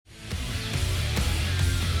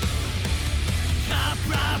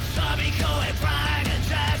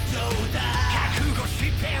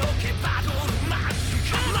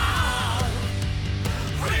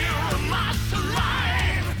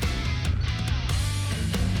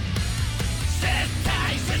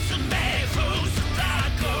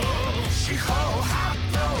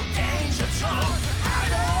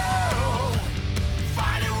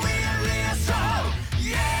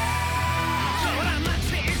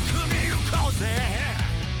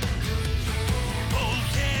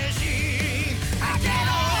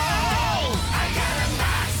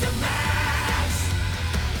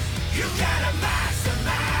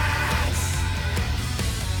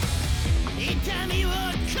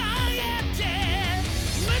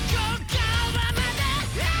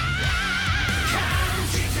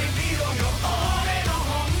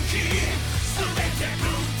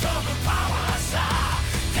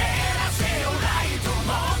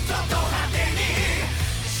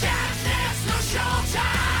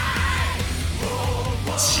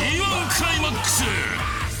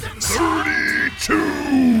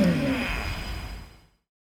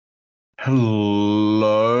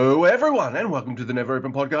everyone, and welcome to the Never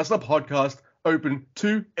Open Podcast, the podcast open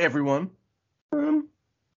to everyone. Even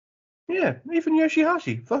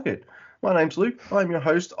Yoshihashi. Fuck it. My name's Luke. I'm your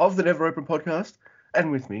host of the Never Open Podcast, and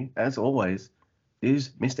with me, as always, is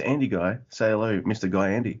Mr. Andy Guy. Say hello, Mr.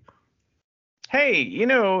 Guy Andy. Hey,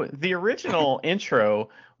 the original intro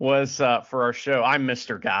was for our show. I'm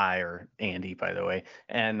Mr. Guy, or Andy, by the way.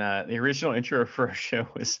 And the original intro for our show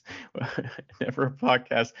was Never a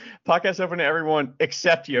Podcast. Podcast open to everyone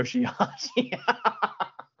except Yoshihashi.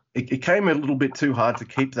 It came a little bit too hard to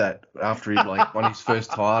keep that after he won his first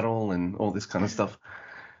title and all this kind of stuff.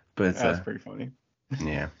 But that's pretty funny.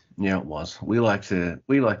 Yeah, it was. We like to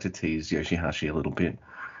tease Yoshihashi a little bit.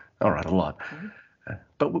 All right, a lot. Mm-hmm.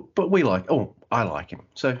 But we I like him,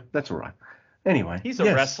 so that's all right. Anyway, he's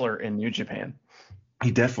a wrestler in New Japan.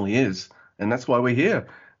 He definitely is, and that's why we're here.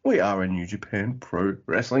 We are a New Japan Pro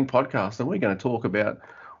Wrestling podcast, and we're going to talk about,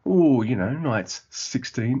 nights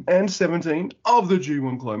 16 and 17 of the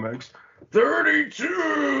G1 Climax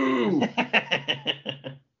 32.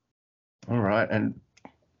 All right, and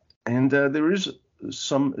there is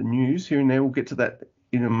some news here and there. We'll get to that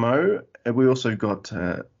in a mo. And we also got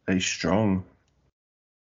a strong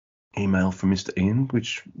email from Mr. Ian,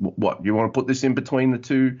 which, what, you want to put this in between the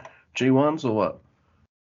two G1s or what?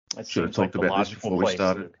 Should have talked about this before we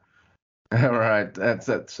started. All right, that's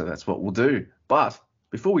what we'll do. But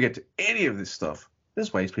before we get to any of this stuff,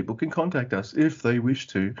 there's ways people can contact us if they wish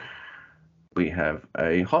to. We have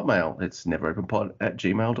a Hotmail. It's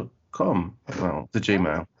neveropenpod@gmail.com. Well, the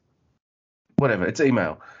Gmail. Whatever, it's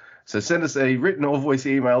email. So send us a written or voice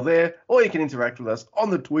email there, or you can interact with us on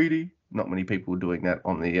the Tweety. Not many people were doing that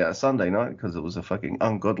on the Sunday night because it was a fucking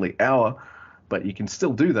ungodly hour, but you can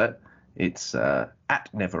still do that. It's at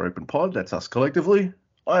Never Open Pod. That's us collectively.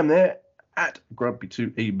 I'm there at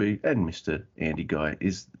Grumpy2EB, and Mr. Andy Guy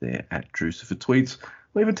is there at Drucifer Tweets.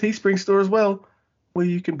 We have a Teespring store as well, where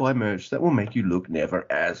you can buy merch that will make you look never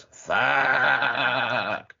as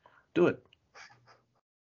fuck. Do it.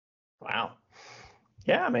 Wow.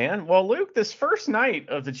 Yeah, man. Well, Luke, this first night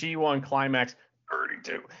of the G1 Climax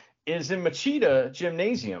 32 is in Machida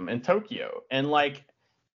Gymnasium in Tokyo. And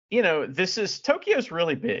Tokyo's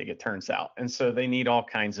really big, it turns out. And so they need all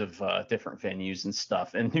kinds of different venues and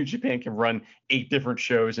stuff. And New Japan can run 8 different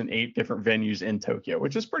shows in 8 different venues in Tokyo,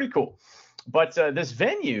 which is pretty cool. But this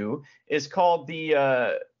venue is called the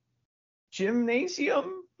Machida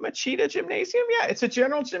Gymnasium. Yeah, it's a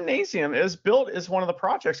general gymnasium. It was built as one of the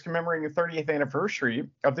projects commemorating the 30th anniversary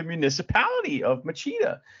of the municipality of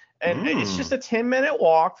Machida. And it's just a 10-minute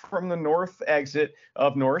walk from the north exit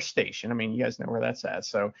of Norris Station. I mean, you guys know where that's at.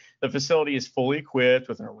 So the facility is fully equipped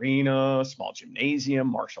with an arena, small gymnasium,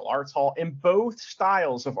 martial arts hall, and both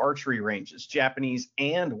styles of archery ranges, Japanese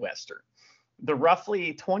and Western. The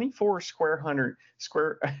roughly 2,400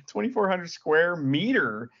 square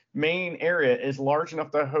meter main area is large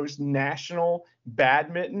enough to host national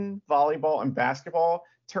badminton, volleyball, and basketball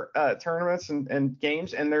tournaments and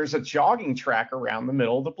games. And there's a jogging track around the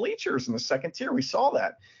middle of the bleachers in the second tier. We saw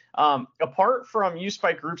that. Apart from use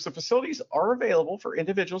by groups, the facilities are available for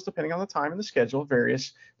individuals depending on the time and the schedule of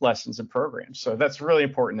various lessons and programs. So that's really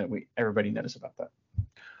important that everybody knows about that.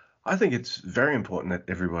 I think it's very important that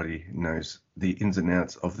everybody knows the ins and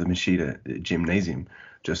outs of the Machida Gymnasium,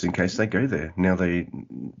 just in case they go there. Now they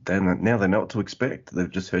know what to expect. They've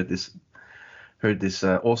just heard this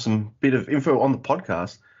awesome bit of info on the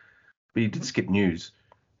podcast, but you did skip news,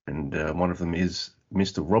 and one of them is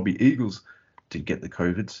Mr. Robbie Eagles did get the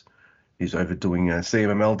COVIDs. He's overdoing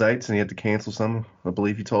CMML dates, and he had to cancel some, I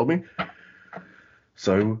believe he told me.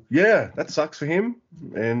 So, yeah, that sucks for him,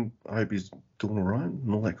 and I hope he's doing all right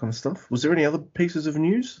and all that kind of stuff. Was there any other pieces of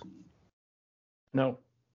news? No.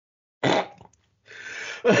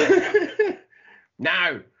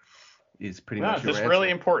 No. Is pretty much your just answer.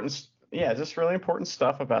 really important. Yeah, just really important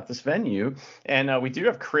stuff about this venue. And we do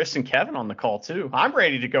have Chris and Kevin on the call, too. I'm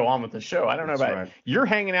ready to go on with the show. I don't know about you. You're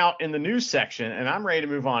hanging out in the news section, and I'm ready to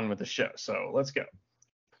move on with the show. So let's go.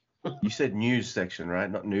 You said news section,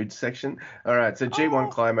 right? Not nude section. All right. So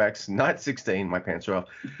G1 Climax, night 16. My pants are off.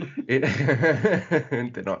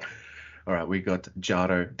 They're not. All right. We got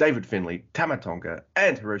Jado, David Finlay, Tama Tonga,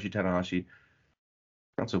 and Hiroshi Tanahashi.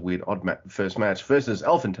 That's a weird odd first match versus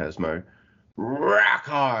El Phantasmo, Rock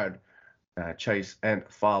Hard, Chase, and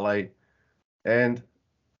Farley. And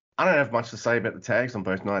I don't have much to say about the tags on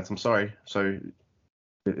both nights. I'm sorry. So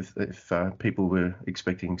if people were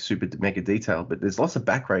expecting super mega detail, but there's lots of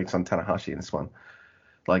back rakes on Tanahashi in this one.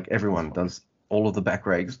 Like everyone does all of the back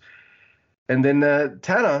rakes. And then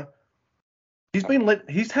Tana, he's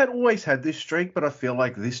always had this streak, but I feel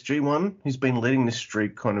like this G1, he's been letting this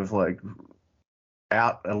streak kind of like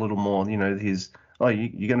out a little more. You know,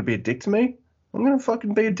 you're going to be a dick to me? I'm going to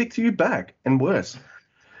fucking be a dick to you back, and worse.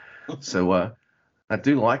 So I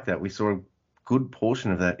do like that. We saw a good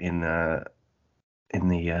portion of that in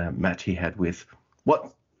the match he had with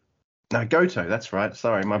what? No, Goto. That's right.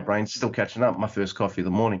 Sorry, my brain's still catching up. My first coffee of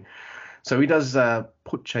the morning. So he does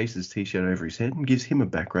put Chase's T-shirt over his head and gives him a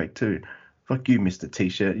back rake too. Fuck you, Mr.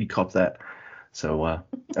 T-shirt. You cop that. So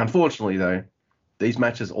unfortunately, though, these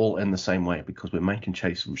matches all end the same way because we're making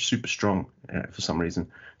Chase super strong for some reason.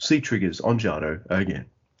 C triggers on Jado again.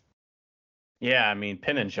 Yeah, I mean,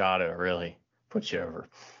 Pin and Jado really puts you over.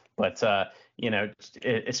 But,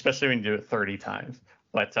 especially when you do it 30 times.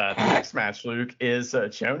 But the next match, Luke, is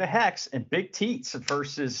Jonah Hex and Big Teats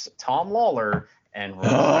versus Tom Lawler and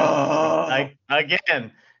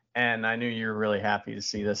again. And I knew you were really happy to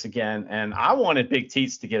see this again. And I wanted Big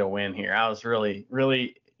Teats to get a win here. I was really,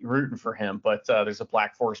 really rooting for him. But there's a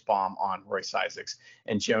Black Force bomb on Royce Isaacs,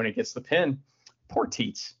 and Jonah gets the pin. Poor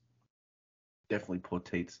Teats. Definitely poor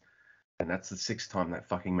Teats. And that's the 6th time that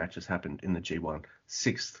fucking match has happened in the G1.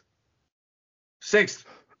 6th.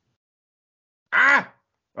 Ah!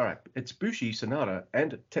 All right. It's Bushi, Sonata,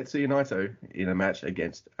 and Tetsuya Naito in a match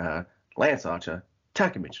against Lance Archer,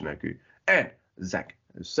 Taka Michinoku, and Zack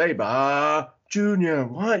Sabre Jr.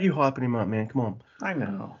 Why aren't you hyping him up, man? Come on. I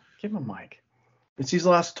know. Give him a mic. It's his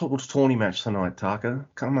last tourney match tonight, Taka.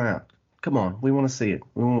 Come out. Come on. We want to see it.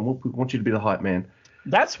 We want you to be the hype man.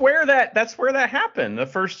 That's where that happened. The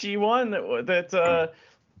first G1 that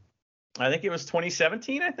I think it was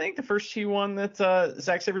 2017. I think the first G1 that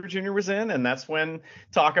Zack Sabre Jr. was in, and that's when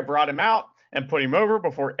Taka brought him out and put him over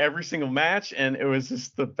before every single match, and it was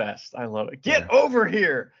just the best. I love it. Get over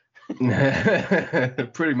here.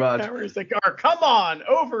 Pretty much. Where's the car? Come on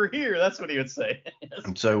over here. That's what he would say.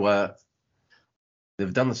 So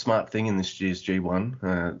they've done the smart thing in this year's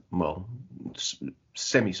G1.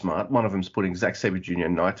 Semi-smart. One of them's putting Zack Sabre Jr.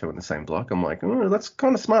 and Naito in the same block. I'm like, oh, that's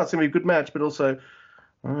kind of smart. It's gonna be a good match, but also,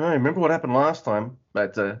 I don't know. Remember what happened last time?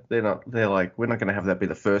 But they're not. They're like, we're not gonna have that be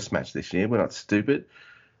the first match this year. We're not stupid.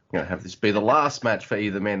 We're gonna have this be the last match for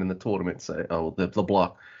either man in the tournament. So, the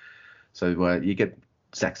block. So you get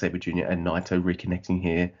Zack Sabre Jr. and Naito reconnecting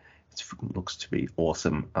here. It looks to be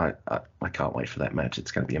awesome. I can't wait for that match.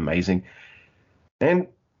 It's going to be amazing. And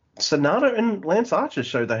Sonata and Lance Archer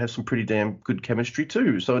show they have some pretty damn good chemistry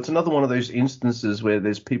too. So it's another one of those instances where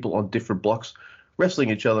there's people on different blocks wrestling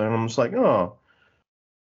each other, and I'm just like, oh,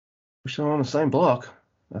 wish they were on the same block.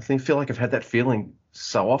 feel like I've had that feeling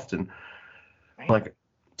so often. Right. Like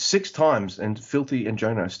 6 times, and Filthy and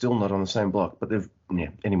Jonah are still not on the same block. But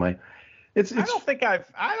anyway. I don't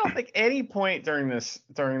think any point during this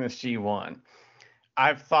G1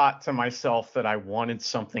 I've thought to myself that I wanted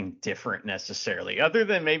something different necessarily, other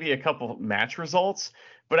than maybe a couple match results.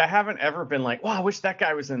 But I haven't ever been like, wow, I wish that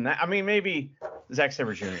guy was in that. I mean, maybe Zack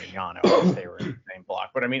Sabre Jr. and Yano, if they were in the same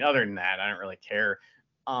block. But I mean, other than that, I don't really care.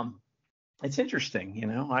 It's interesting,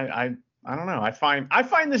 I don't know. I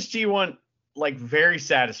find this G1 like very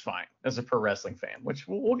satisfying as a pro wrestling fan, which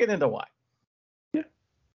we'll get into why. Yeah.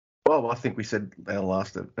 Well, I think we said our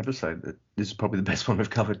last episode that this is probably the best one we've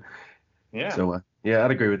covered. Yeah. So,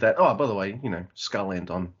 I'd agree with that. Oh, by the way, Skull End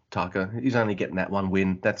on Taka. He's only getting that one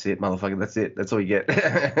win. That's it, motherfucker. That's it. That's all you get.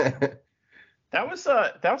 That was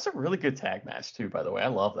a really good tag match too, by the way. I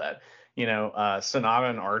love that. Sonata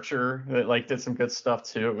and Archer did some good stuff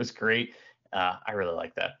too. It was great. I really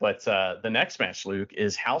like that. But the next match, Luke,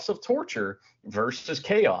 is House of Torture versus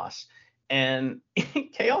Chaos, and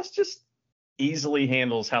Chaos just easily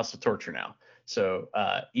handles House of Torture now. So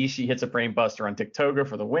Ishii hits a brain buster on Dick Togo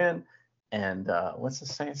for the win. And what's it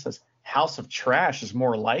say? It says House of Trash is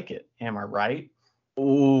more like it. Am I right?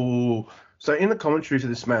 Oh, so in the commentary for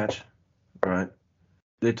this match, right,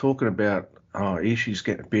 they're talking about, Ishii's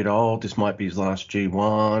getting a bit old. This might be his last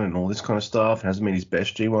G1 and all this kind of stuff. It hasn't been his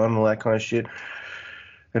best G1 and all that kind of shit.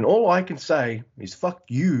 And all I can say is fuck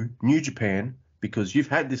you, New Japan, because you've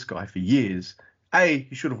had this guy for years. A,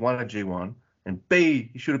 he should have won a G1. And B,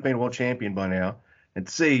 he should have been a world champion by now. And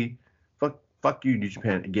C, fuck you, New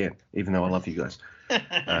Japan, again, even though I love you guys.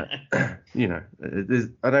 I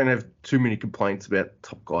don't have too many complaints about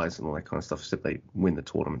top guys and all that kind of stuff, except they win the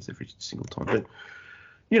tournaments every single time. But,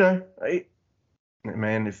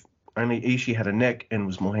 man, if only Ishii had a neck and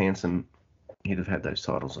was more handsome, he'd have had those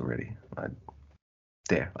titles already.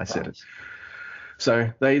 I said it.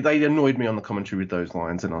 So they annoyed me on the commentary with those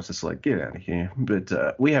lines, and I was just like, get out of here.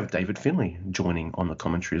 But we have David Finlay joining on the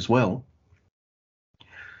commentary as well.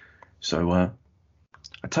 So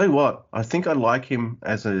I tell you what, I think I like him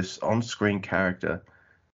as an on-screen character.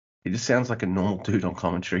 He just sounds like a normal dude on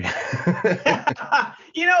commentary.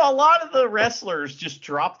 A lot of the wrestlers just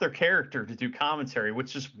drop their character to do commentary,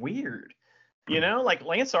 which is weird. Like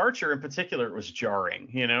Lance Archer in particular was jarring.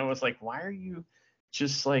 It was like, why are you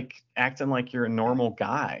just like acting like you're a normal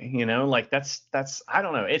guy? Like that's I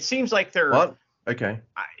don't know. It seems like they're What? Okay.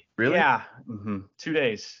 Really? Yeah. 2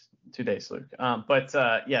 days. 2 days, Luke. But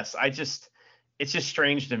yes, it's just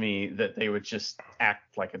strange to me that they would just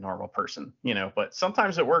act like a normal person, but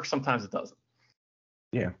sometimes it works, sometimes it doesn't.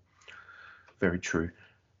 Yeah. Very true.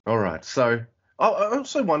 All right. So I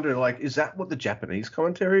also wonder, like, is that what the Japanese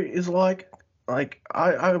commentary is like? Like,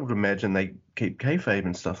 I would imagine they keep kayfabe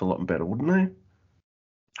and stuff a lot better, wouldn't they?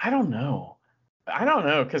 I don't know,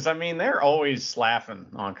 because they're always laughing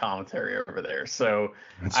on commentary over there. So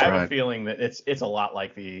That's I have right. a feeling that it's a lot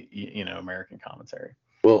like the American commentary.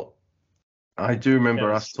 Well, I do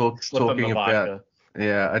remember us Slipping talking the about. vodka.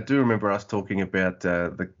 Yeah, I do remember us talking about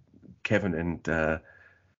the Kevin and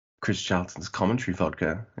Chris Charlton's commentary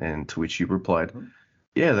vodka, and to which you replied,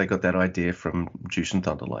 "Yeah, they got that idea from Juice and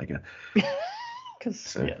Thunder Liger."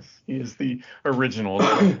 Because yes, he is the original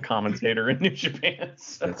commentator in New Japan.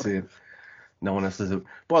 So. That's it. No one else does it.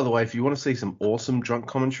 By the way, if you want to see some awesome drunk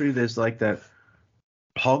commentary, there's like that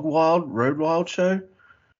Hog Wild, Road Wild show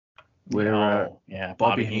where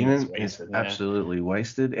Bobby Heenan is absolutely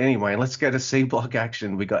wasted. Anyway, let's go to C Block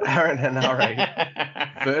action. We got Aaron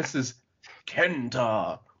Henare versus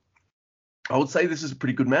Kenta. I would say this is a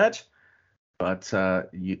pretty good match, but I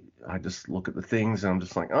just look at the things and I'm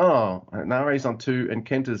just like, oh, Hanare's on 2 and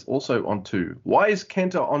Kenta's also on 2. Why is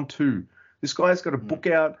Kenta on 2? This guy's got a book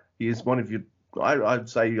out. He is one of your, I'd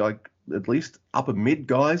say, like, at least upper mid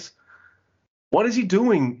guys. What is he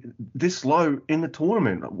doing this low in the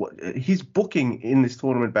tournament? His booking in this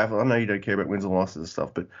tournament baffled. I know you don't care about wins and losses and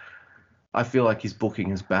stuff, but I feel like his booking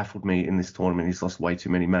has baffled me in this tournament. He's lost way too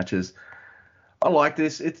many matches. I like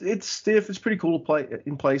this. It's stiff. It's pretty cool to play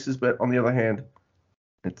in places, but on the other hand,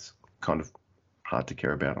 it's kind of hard to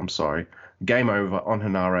care about. I'm sorry. Game over on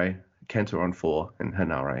Henare, Kenta on 4, and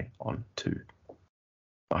Henare on 2.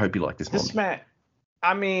 I hope you like this one. This match,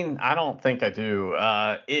 I don't think I do.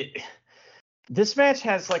 This match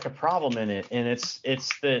has like a problem in it, and it's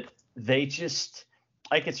that they just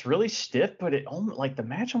like it's really stiff, but it almost like the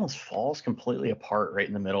match almost falls completely apart right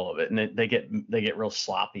in the middle of it, and they get real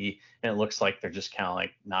sloppy, and it looks like they're just kind of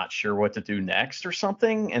like not sure what to do next or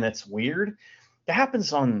something, and it's weird. It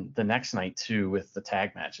happens on the next night too with the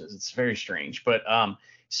tag matches. It's very strange, but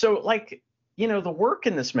so like the work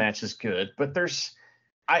in this match is good, but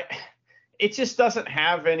it just doesn't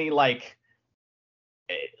have any like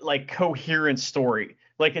coherent story.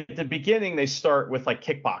 Like at the beginning they start with like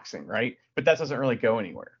kickboxing, right? But that doesn't really go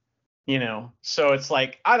anywhere, so it's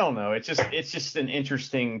like, I don't know, it's just an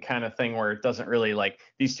interesting kind of thing where it doesn't really, like,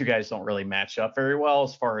 these two guys don't really match up very well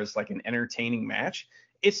as far as like an entertaining match.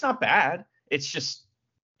 It's not bad, it's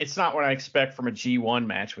not what I expect from a G1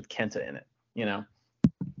 match with Kenta in it.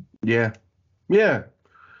 Yeah,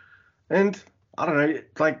 and I don't know,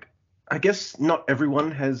 like, I guess not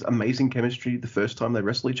everyone has amazing chemistry the first time they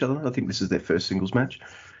wrestle each other. I think this is their first singles match.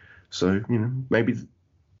 So, maybe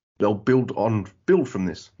they'll build from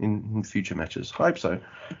this in future matches. I hope so.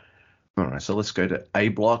 All right, so let's go to A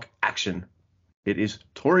Block action. It is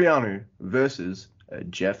Toru Yano versus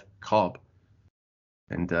Jeff Cobb.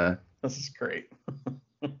 And this is great.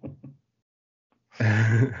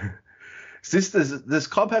 Does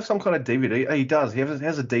Cobb have some kind of DVD? Oh, he does. He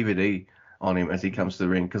has a DVD on him as he comes to the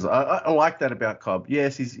ring, because I like that about Cobb.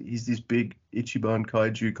 Yes, he's this big Ichiban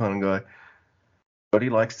Kaiju kind of guy, but he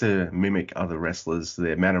likes to mimic other wrestlers,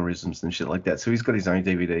 their mannerisms and shit like that. So he's got his own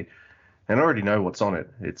DVD, and I already know what's on it.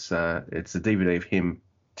 It's a DVD of him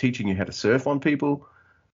teaching you how to surf on people,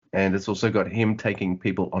 and it's also got him taking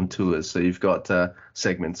people on tours. So you've got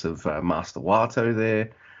segments of Master Wato there,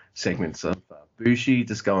 segments of Bushi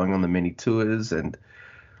just going on the many tours, and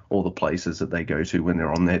all the places that they go to when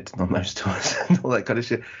they're on those tours and all that kind of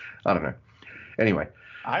shit. I don't know. Anyway,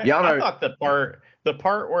 I thought the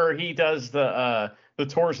part where he does the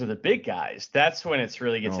tours of the big guys, that's when it's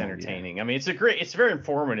really gets entertaining. Yeah. It's very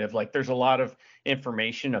informative. Like, there's a lot of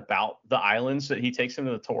information about the islands that he takes him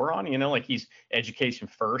to the tour on. Like, he's education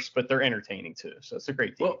first, but they're entertaining too. So it's a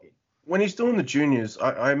great DVD. Well, when he's doing the juniors,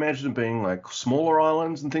 I imagine it being like smaller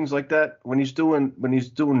islands and things like that. When he's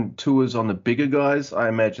doing tours on the bigger guys, I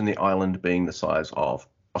imagine the island being the size of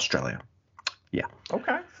Australia. Yeah.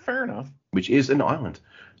 Okay, fair enough. Which is an island.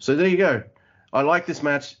 So there you go. I like this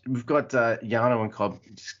match. We've got Yano and Cobb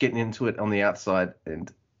just getting into it on the outside,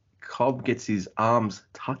 and Cobb gets his arms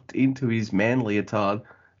tucked into his man leotard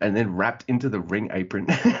and then wrapped into the ring apron.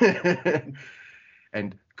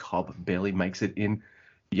 And Cobb barely makes it in.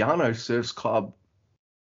 Yano serves Cobb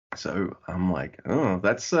So I'm like, oh,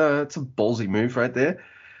 that's it's a ballsy move right there,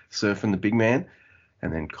 surfing the big man.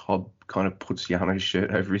 And then Cobb kind of puts Yano's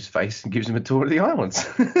shirt over his face and gives him a tour of the islands.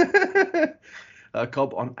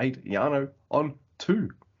 Cobb on 8, Yano on 2.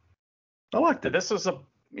 I liked it. This is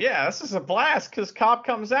a blast because Cobb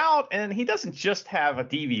comes out and he doesn't just have a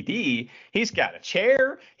DVD. He's got a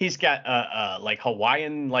chair. He's got a like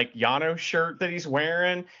Hawaiian like Yano shirt that he's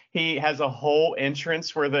wearing. He has a whole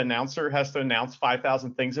entrance where the announcer has to announce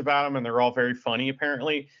 5,000 things about him, and they're all very funny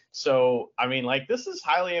apparently. So I mean, like, this is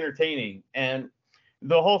highly entertaining, and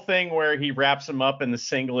the whole thing where he wraps him up in the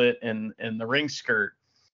singlet and the ring skirt.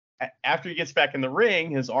 After he gets back in the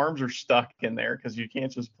ring, his arms are stuck in there because you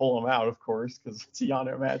can't just pull them out, of course, because it's a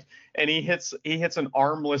Yano match. And he hits an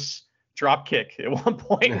armless drop kick at one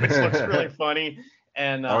point, which looks really funny.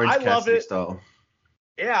 And I love it. Style.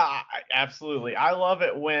 Yeah, absolutely. I love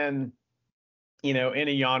it when, in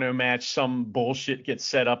a Yano match, some bullshit gets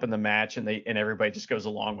set up in the match and everybody just goes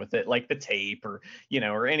along with it, like the tape or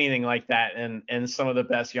anything like that. And some of the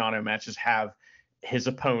best Yano matches have his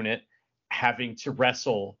opponent having to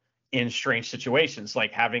wrestle in strange situations,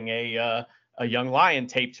 like having a young lion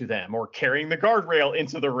taped to them or carrying the guardrail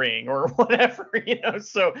into the ring or whatever,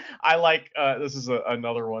 So I like this is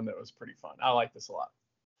another one that was pretty fun. I like this a lot.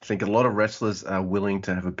 I think a lot of wrestlers are willing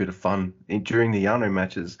to have a bit of fun during the Yano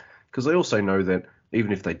matches because they also know that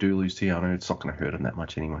even if they do lose to Yano, it's not going to hurt them that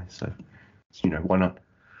much anyway. So, why not?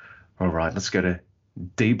 All right, let's go to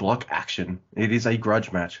D block action. It is a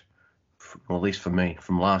grudge match, or at least for me,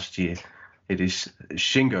 from last year. It is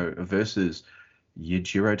Shingo versus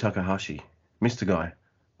Yujiro Takahashi. Mr. Guy,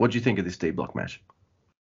 what do you think of this D-block match?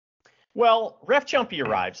 Well, Ref Jumpy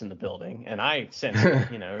arrives in the building, and I sensed it,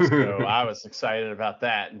 so I was excited about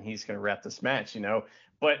that, and he's going to ref this match,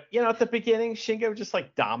 But, at the beginning, Shingo just,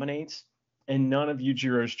 dominates, and none of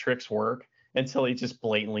Yujiro's tricks work until he just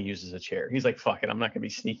blatantly uses a chair. He's like, fuck it, I'm not going to be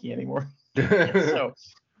sneaky anymore.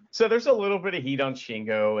 So there's a little bit of heat on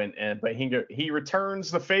Shingo, but he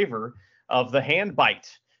returns the favor of the hand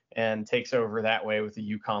bite and takes over that way with the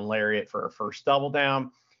Yukon Lariat for a first double down.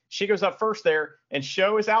 She goes up first there, and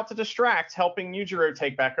Sho is out to distract, helping Yujiro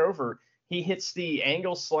take back over. He hits the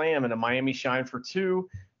angle slam and a Miami Shine for 2.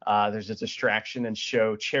 There's a distraction, and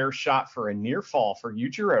Sho chair shot for a near fall for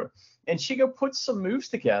Yujiro. And Shingo puts some moves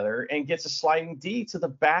together and gets a sliding D to the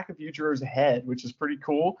back of Yujiro's head, which is pretty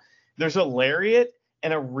cool. There's a lariat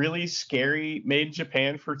and a really scary Made in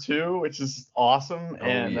Japan for 2, which is awesome.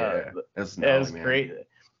 That's great.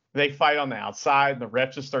 They fight on the outside, and the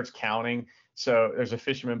ref just starts counting. So there's a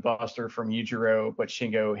Fisherman Buster from Yujiro, but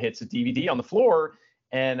Shingo hits a DVD on the floor,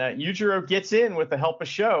 and Yujiro gets in with the help of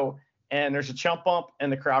Sho, and there's a chump bump,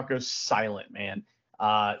 and the crowd goes silent, man.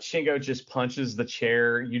 Shingo just punches the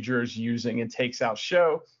chair Yujiro's using and takes out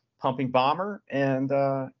Sho, pumping bomber, and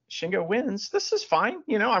Shingo wins. This is fine.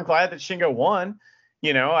 I'm glad that Shingo won.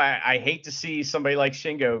 I hate to see somebody like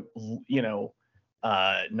Shingo,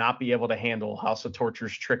 not be able to handle House of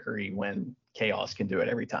Torture's trickery when Chaos can do it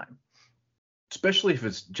every time. Especially if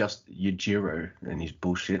it's just Yujiro and his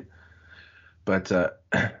bullshit. But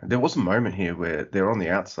there was a moment here where they're on the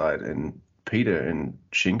outside and Peter and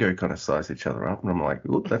Shingo kind of size each other up. And I'm like,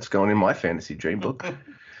 look, that's going in my fantasy dream book.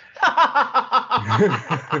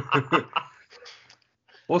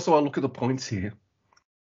 Also, I look at the points here.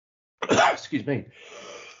 Excuse me.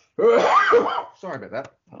 Sorry about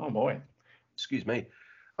that. Oh, boy. Excuse me.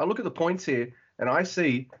 I look at the points here, and I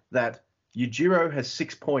see that Yujiro has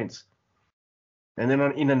 6 points. And then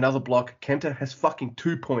in another block, Kenta has fucking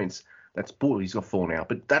 2 points. That's bull. He's got 4 now.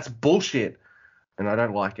 But that's bullshit. And I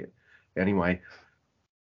don't like it. Anyway.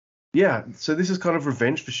 Yeah, so this is kind of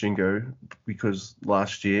revenge for Shingo because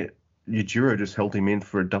last year Yujiro just held him in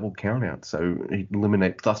for a double countout. So he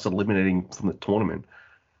thus eliminating from the tournament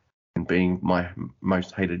and being my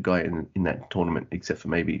most hated guy in that tournament, except for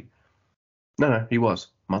maybe... No, he was.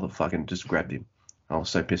 Motherfucking just grabbed him. I was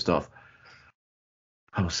so pissed off.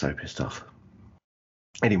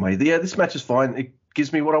 Anyway, yeah, this match is fine. It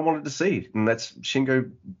gives me what I wanted to see, and that's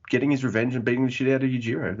Shingo getting his revenge and beating the shit out of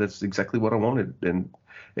Yujiro. That's exactly what I wanted, and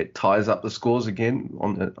it ties up the scores again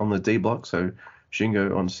on the D block. So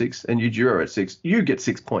Shingo on 6 and Yujiro at 6. You get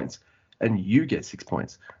 6 points, and you get 6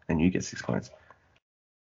 points, and you get 6 points,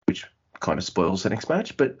 which kind of spoils the next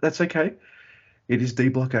match, but that's okay. It is D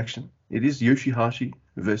block action. It is Yoshihashi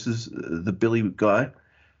versus the Billy guy.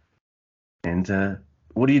 And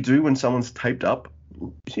what do you do when someone's taped up?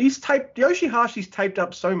 Yoshihashi's taped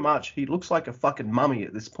up so much he looks like a fucking mummy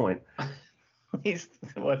at this point. What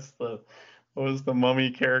was the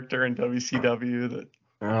mummy character in WCW that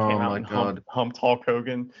came out and humped Hulk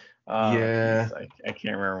Hogan? Yeah. I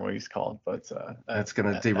can't remember what he's called, but that's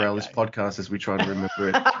going to derail this podcast as we try to remember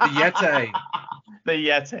it. The Yeti. The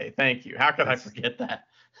Yeti. Thank you. How could I forget that?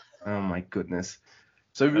 Oh my goodness.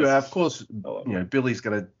 So of course, Billy's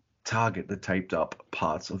going to target the taped up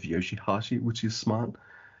parts of Yoshihashi, which is smart.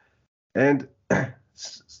 And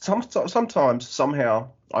sometimes, somehow,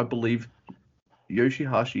 I believe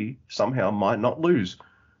Yoshihashi somehow might not lose.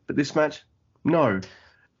 But this match, no.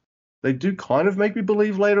 They do kind of make me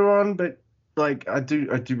believe later on, but like I do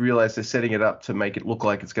realize they're setting it up to make it look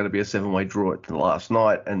like it's going to be a 7-way draw at the last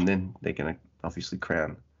night, and then they're going to obviously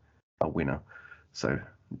crown a winner. So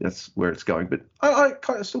that's where it's going. But I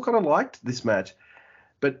still kind of liked this match.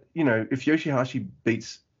 But if Yoshihashi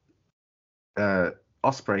beats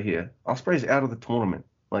Ospreay here, Ospreay's out of the tournament.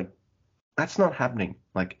 Like that's not happening,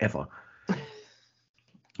 like ever.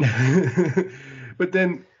 But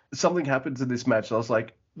then something happens in this match, and I was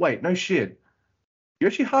like, wait, no shit.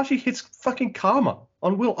 Yoshihashi hits fucking Karma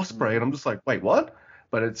on Will Ospreay, and I'm just like, wait, what?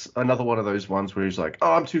 But it's another one of those ones where he's like,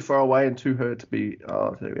 oh, I'm too far away and too hurt to be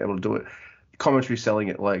able to do it. Commentary selling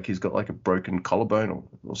it like he's got like a broken collarbone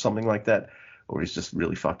or something like that, or he's just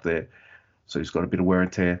really fucked there. So he's got a bit of wear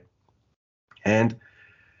and tear. And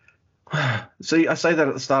see, I say that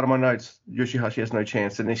at the start of my notes, Yoshihashi has no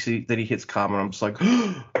chance, and then see that he hits Karma, and I'm just like,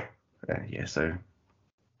 yeah. So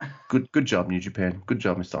good job, New Japan. Good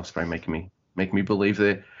job, Mr. Ospreay, making me believe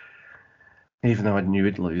there, even though I knew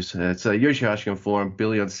he'd lose. It's Yoshihashi on 4 and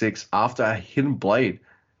Billy on 6 after a hidden blade.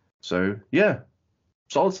 So yeah,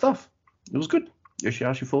 solid stuff. It was good.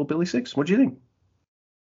 Yoshihashi 4, Billy 6. What do you think?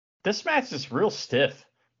 This match is real stiff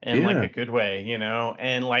in like a good way,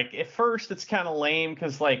 and like at first it's kind of lame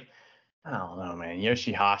because like I don't know, man,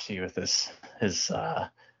 Yoshihashi with his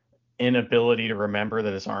inability to remember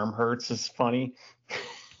that his arm hurts is funny.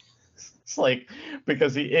 It's like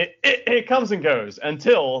because it comes and goes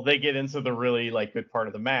until they get into the really like good part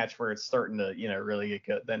of the match where it's starting to really get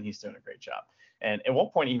good. Then he's doing a great job, and at one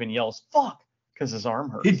point he even yells "fuck" because his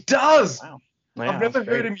arm hurts. He does. Wow. Yeah, I've never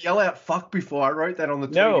heard him yell out "fuck" before. I wrote that on the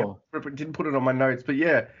tweet. No, but didn't put it on my notes. But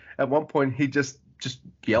yeah, at one point he just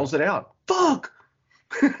yells it out. Fuck.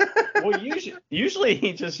 Well, usually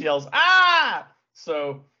he just yells "ah."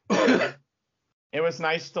 So it was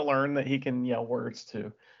nice to learn that he can yell words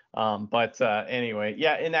too. But anyway,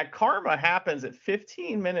 yeah, and that Karma happens at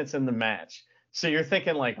 15 minutes in the match. So you're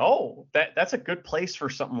thinking like, oh, that's a good place for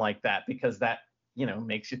something like that because that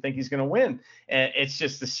makes you think he's going to win. And it's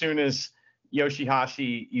just as soon as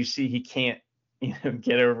Yoshihashi, you see he can't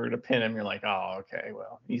get over to pin him, you're like, oh, okay,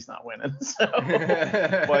 well, he's not winning. So,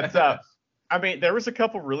 but I mean, there was a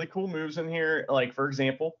couple really cool moves in here. Like for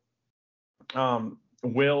example,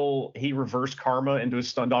 he reversed Karma into a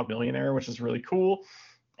Stun Dog Millionaire, which is really cool.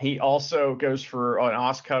 He also goes for an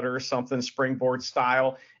Os Cutter or something, springboard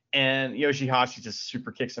style, and Yoshihashi just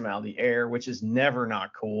super kicks him out of the air, which is never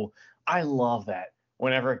not cool. I love that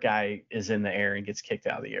whenever a guy is in the air and gets kicked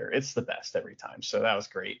out of the air. It's the best every time. So that was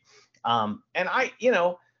great. And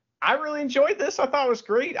I really enjoyed this. I thought it was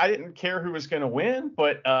great. I didn't care who was going to win,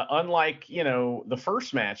 but unlike, the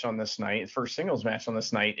first match on this night, first singles match on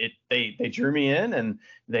this night, they drew me in and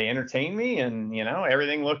they entertained me and,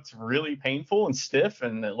 everything looked really painful and stiff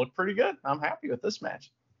and it looked pretty good. I'm happy with this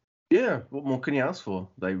match. Yeah. What more can you ask for?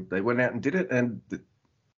 They went out and did it and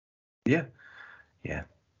yeah.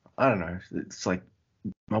 I don't know. It's like,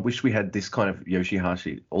 I wish we had this kind of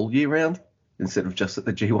Yoshihashi all year round instead of just at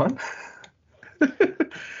the G1.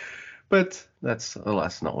 But that's,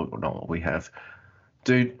 alas, not what we have.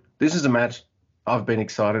 Dude, this is a match I've been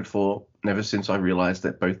excited for ever since I realized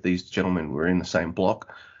that both these gentlemen were in the same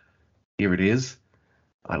block. Here it is.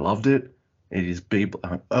 I loved it. It is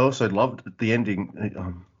I also loved the ending.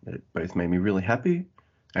 It both made me really happy,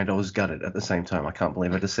 and I was gutted at the same time. I can't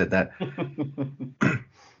believe I just said that.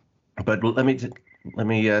 But let me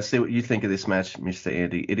see what you think of this match, Mr.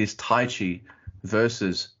 Andy. It is Taichi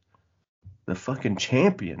versus the fucking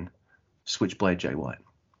champion, Switchblade Jay White.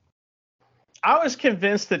 I was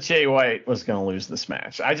convinced that Jay White was going to lose this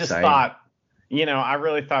match. I just thought, I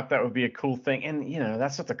really thought that would be a cool thing. And,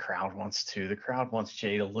 that's what the crowd wants too. The crowd wants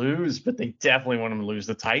Jay to lose, but they definitely want him to lose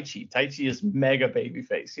to Taichi. Taichi is mega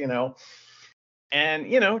babyface, And,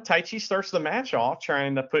 Taichi starts the match off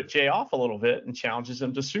trying to put Jay off a little bit and challenges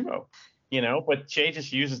him to sumo, but Jay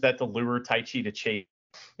just uses that to lure Taichi to chase.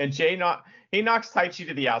 And Jay he knocks Taichi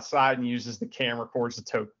to the outside and uses the camera cords to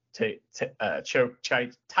choke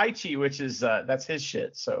Taichi, which is that's his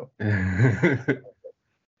shit. So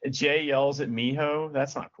Jay yells at Miho.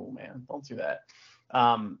 That's not cool, man. Don't do that.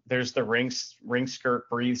 There's the ring skirt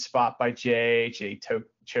breathe spot by Jay. Jay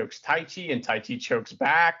chokes Taichi and Taichi chokes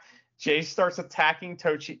back. Jay starts attacking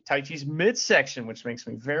Taichi's midsection, which makes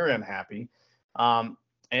me very unhappy. And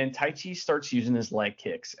Taichi starts using his leg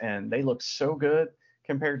kicks, and they look so good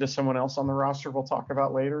compared to someone else on the roster we'll talk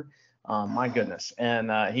about later. My goodness.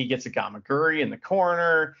 And he gets a Gamaguri in the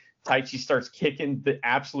corner. Taichi starts kicking the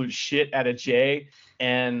absolute shit out of Jay,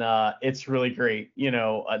 and it's really great.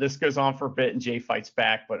 This goes on for a bit, and Jay fights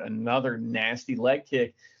back, but another nasty leg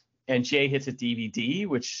kick, and Jay hits a DVD,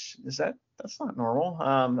 which that's not normal.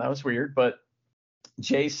 That was weird, but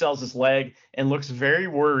Jay sells his leg and looks very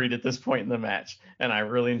worried at this point in the match, and I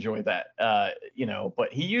really enjoyed that.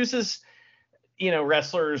 But he uses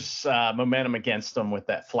wrestlers' momentum against them with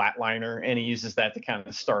that flatliner, and he uses that to kind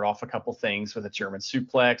of start off a couple things with a German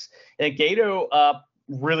suplex. And Gato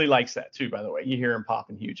really likes that too, by the way. You hear him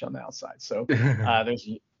popping huge on the outside. So there's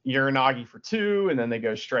Uranagi for 2, and then they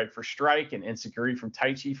go strike for strike, and Enziguri from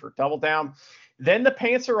Taichi for double down. Then the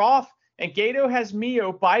pants are off, and Gato has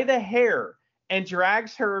Mio by the hair and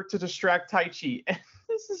drags her to distract Taichi. And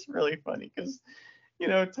this is really funny because,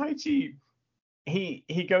 Taichi,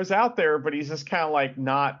 he goes out there, but he's just kind of like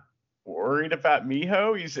not worried about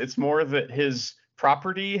Miho. It's more that his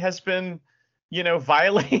property has been,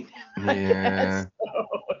 violated. Yeah. So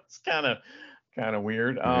it's kind of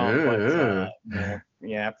weird.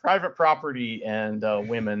 Private property and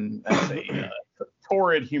women, that's a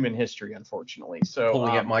torrid human history, unfortunately. So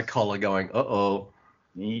pulling at my collar going, uh-oh.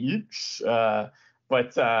 Yeeks. So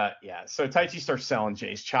Taichi starts selling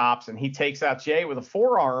Jay's chops, and he takes out Jay with a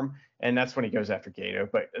forearm, and that's when he goes after Gato.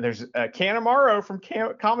 But there's Kanemaru from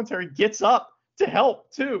commentary gets up to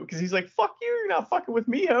help too, because he's like, fuck you, you're not fucking with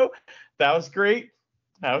Miho. That was great.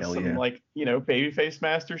 That was some babyface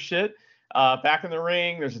master shit. Back in the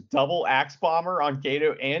ring, there's a double axe bomber on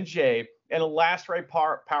Gato and Jay, and a last right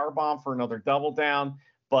power bomb for another double down.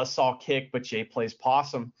 Buzzsaw kick, but Jay plays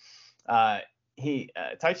possum.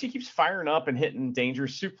 Taichi keeps firing up and hitting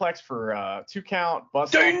dangerous suplex for 2 count.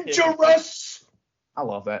 Dangerous. Kick. I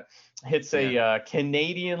love that. Hits a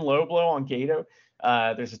Canadian low blow on Gato.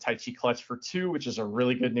 There's a Taichi clutch for 2, which is a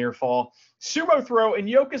really good near fall. Sumo throw and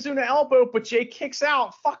Yokozuna elbow, but Jay kicks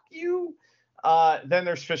out. Fuck you. Then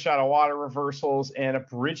there's fish out of water reversals and a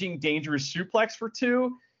bridging dangerous suplex for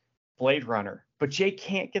 2. Blade Runner. But Jay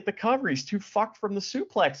can't get the cover. He's too fucked from the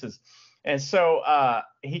suplexes. And so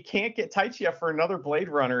he can't get Taichi up for another Blade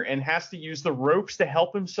Runner and has to use the ropes to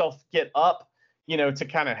help himself get up, to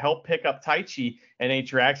kind of help pick up Taichi. And he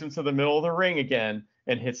drags him to the middle of the ring again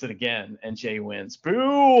and hits it again. And Jay wins.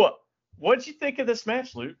 Boo! What'd you think of this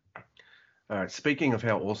match, Luke? All right. Speaking of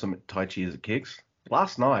how awesome Taichi is at kicks,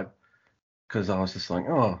 last night, because I was just like,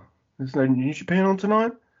 oh, there's no New Japan on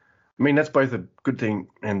tonight? I mean, that's both a good thing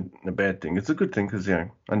and a bad thing. It's a good thing because, I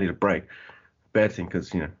need a break. Bad thing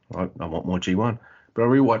because, I want more G1. But I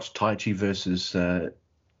rewatched Taichi versus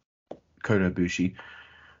Kota Ibushi,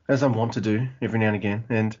 as I want to do every now and again.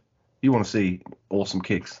 And you want to see awesome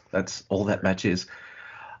kicks. That's all that match is.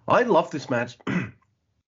 I love this match.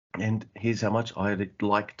 And here's how much I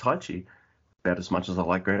like Taichi. About as much as I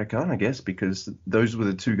like Great Khan, I guess, because those were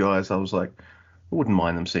the 2 guys I was like, I wouldn't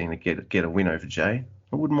mind them seeing it get a win over Jay.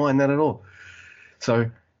 I wouldn't mind that at all.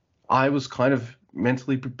 So I was kind of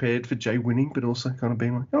mentally prepared for Jay winning, but also kind of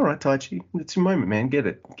being like, all right, Taichi, it's your moment, man. Get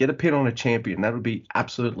it. Get a pin on a champion. That would be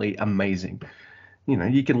absolutely amazing.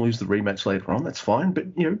 You can lose the rematch later on. That's fine,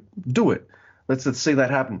 but, do it. Let's see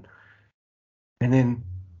that happen. And then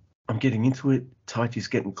I'm getting into it. Taichi's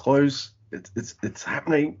getting close. It's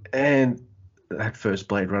happening. And that first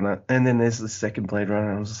Blade Runner. And then there's the second Blade Runner.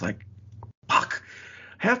 And I was just like, fuck.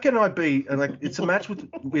 How can I be? And it's a match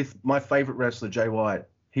with my favorite wrestler, Jay White.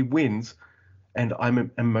 He wins. And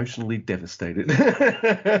I'm emotionally devastated.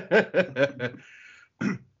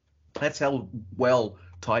 That's how well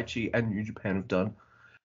Taichi and New Japan have done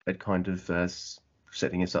at kind of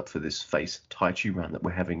setting us up for this face Taichi run that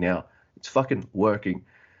we're having now. It's fucking working,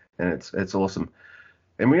 and it's awesome.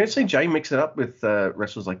 And we don't see Jay mix it up with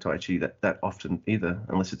wrestlers like Taichi that often either,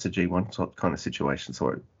 unless it's a G1 kind of situation.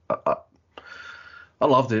 So I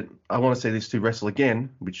loved it. I want to see these 2 wrestle again,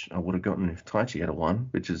 which I would have gotten if Taichi had won,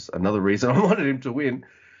 which is another reason I wanted him to win.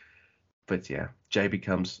 But yeah, Jay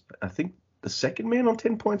becomes, I think, the second man on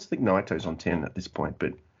 10 points. I think Naito's on 10 at this point,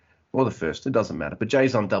 or the first. It doesn't matter. But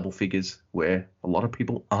Jay's on double figures where a lot of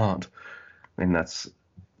people aren't. And thus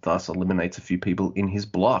eliminates a few people in his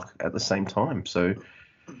block at the same time. So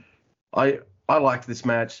I liked this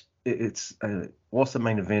match. It's an awesome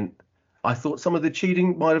main event. I thought some of the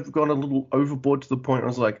cheating might have gone a little overboard to the point I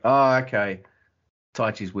was like, okay,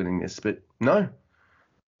 Taichi's winning this. But no,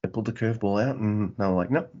 they pulled the curveball out and they were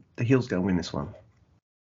like, nope, the heel's going to win this one.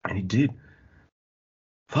 And he did.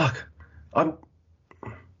 Fuck.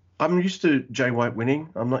 I I'm used to Jay White winning.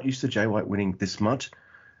 I'm not used to Jay White winning this much.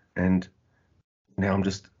 And now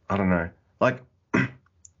I don't know. Like,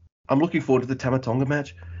 I'm looking forward to the Tama Tonga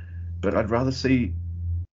match, but I'd rather see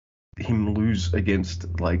him lose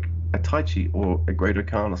against, like, a Taichi or a Great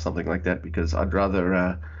Khan or something like that, because I'd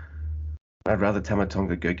rather Tama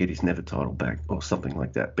Tonga go get his Never title back or something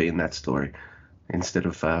like that, be in that story, instead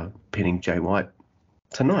of pinning Jay White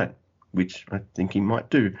tonight, which I think he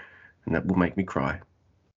might do, and that will make me cry.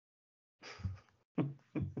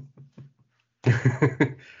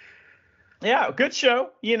 Yeah, good show.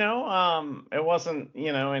 It wasn't,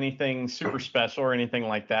 anything super special or anything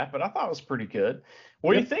like that, but I thought it was pretty good.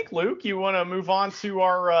 What do you think, Luke? You want to move on to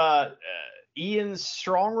our Ian's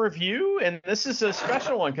Strong review? And this is a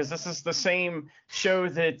special one because this is the same show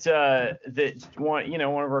that one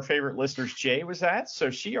of our favorite listeners, Jay, was at. So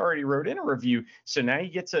she already wrote in a review. So now you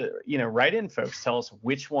get to, write in, folks. Tell us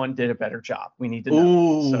which one did a better job. We need to know.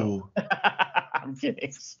 Ooh. So I'm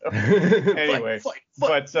kidding. So anyway,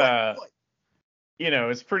 fight.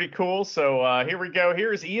 It's pretty cool. So here we go.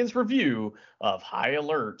 Here's Ian's review of High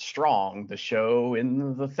Alert Strong, the show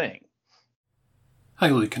in the thing. Hi,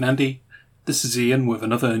 Luke and Andy. This is Ian with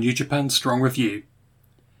another New Japan Strong review.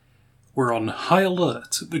 We're on High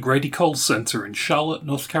Alert at the Grady Cole Center in Charlotte,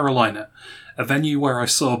 North Carolina, a venue where I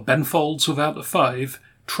saw Ben Folds without the 5,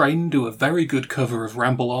 Train do a very good cover of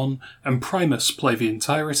Ramble On, and Primus play the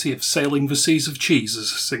entirety of Sailing the Seas of Cheese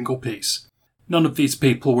as a single piece. None of these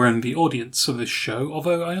people were in the audience of this show,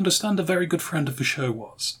 although I understand a very good friend of the show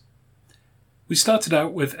was. We started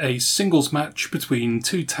out with a singles match between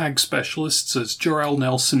two tag specialists as Jorel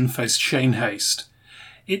Nelson faced Shane Haste.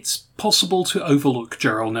 It's possible to overlook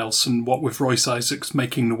Jorel Nelson, what with Royce Isaacs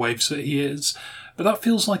making the waves that he is, but that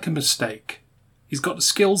feels like a mistake. He's got the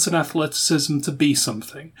skills and athleticism to be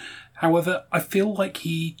something. However, I feel like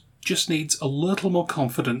he just needs a little more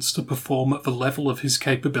confidence to perform at the level of his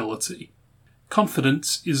capability.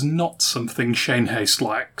 Confidence is not something Shane Haste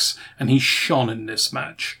lacks, and he shone in this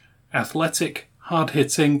match. Athletic,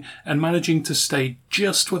 hard-hitting, and managing to stay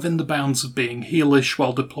just within the bounds of being heelish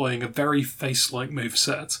while deploying a very face-like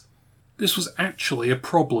moveset. This was actually a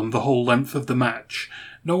problem the whole length of the match.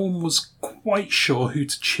 No one was quite sure who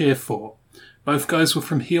to cheer for. Both guys were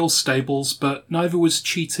from heel stables, but neither was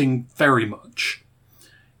cheating very much.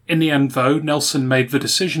 In the end, though, Nelson made the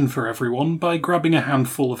decision for everyone by grabbing a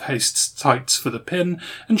handful of Haste's tights for the pin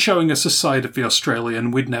and showing us a side of the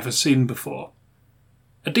Australian we'd never seen before.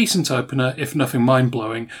 A decent opener, if nothing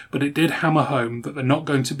mind-blowing, but it did hammer home that they're not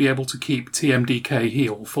going to be able to keep TMDK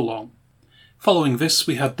heel for long. Following this,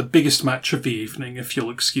 we had the biggest match of the evening, if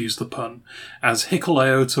you'll excuse the pun, as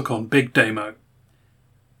Hikuleo took on Big Damo.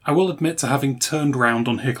 I will admit to having turned round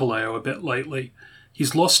on Hikuleo a bit lately.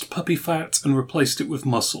 He's lost puppy fat and replaced it with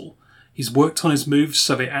muscle. He's worked on his moves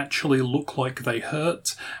so they actually look like they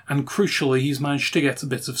hurt, and crucially he's managed to get a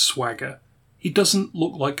bit of swagger. He doesn't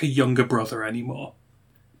look like a younger brother anymore.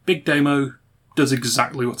 Big Damo does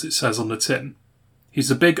exactly what it says on the tin. He's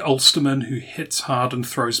a big Ulsterman who hits hard and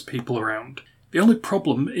throws people around. The only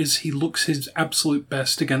problem is he looks his absolute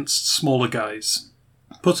best against smaller guys.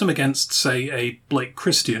 Put him against, say, a Blake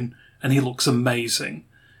Christian, and he looks amazing.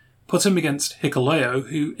 Put him against Hikuleo,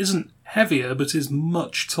 who isn't heavier but is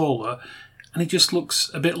much taller, and he just looks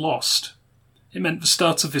a bit lost. It meant the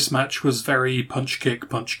start of this match was very punch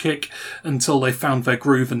kick, until they found their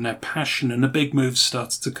groove and their passion and the big moves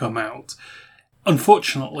started to come out.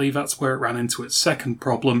 Unfortunately, that's where it ran into its second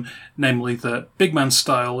problem, namely that big man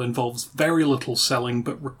style involves very little selling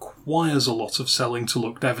but requires a lot of selling to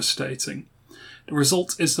look devastating. The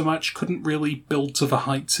result is the match couldn't really build to the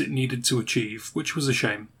heights it needed to achieve, which was a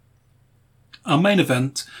shame. Our main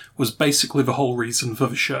event was basically the whole reason for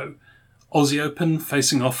the show. Aussie Open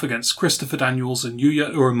facing off against Christopher Daniels and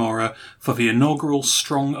Yuya Uemura for the inaugural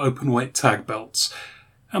Strong Openweight tag belts.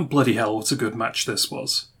 And bloody hell, what a good match this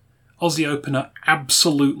was. Aussie Open are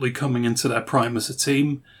absolutely coming into their prime as a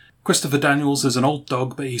team. Christopher Daniels is an old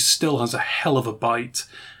dog, but he still has a hell of a bite.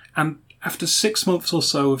 And after 6 months or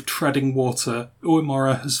so of treading water,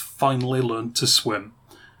 Uemura has finally learned to swim.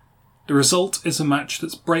 The result is a match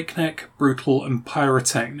that's breakneck, brutal and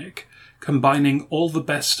pyrotechnic, combining all the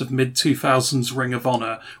best of mid-2000s Ring of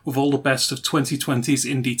Honor with all the best of 2020's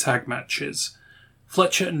indie tag matches.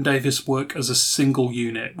 Fletcher and Davis work as a single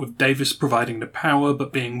unit, with Davis providing the power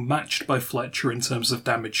but being matched by Fletcher in terms of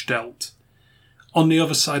damage dealt. On the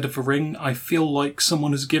other side of the ring, I feel like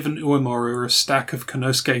someone has given Uemura a stack of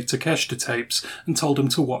Konosuke Takeshita tapes and told him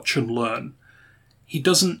to watch and learn. He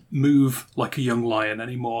doesn't move like a young lion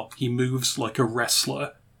anymore, he moves like a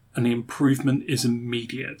wrestler. and the improvement is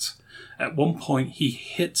immediate. At one point, he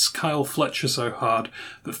hits Kyle Fletcher so hard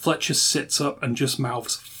that Fletcher sits up and just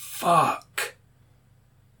mouths, "Fuck."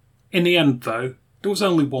 In the end, though, there was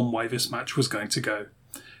only one way this match was going to go.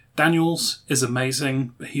 Daniels is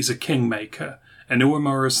amazing, but he's a kingmaker, and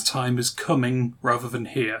Uemura's time is coming rather than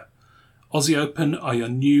here. Aussie Open are your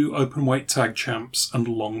new openweight tag champs, and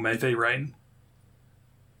long may they reign.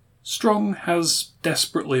 Strong has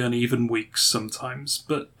desperately uneven weeks sometimes,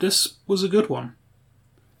 but this was a good one.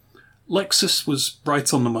 Lexus was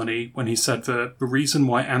right on the money when he said that the reason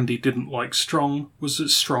why Andy didn't like Strong was that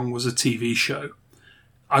Strong was a TV show.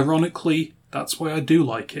 Ironically, that's why I do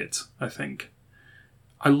like it, I think.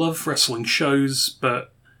 I love wrestling shows,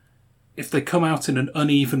 but if they come out in an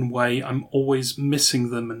uneven way, I'm always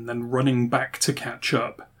missing them and then running back to catch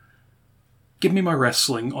up. Give me my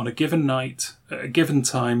wrestling on a given night, at a given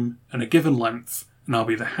time, and a given length, and I'll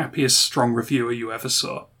be the happiest Strong reviewer you ever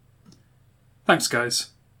saw. Thanks,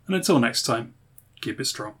 guys, and until next time, keep it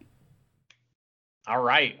strong. All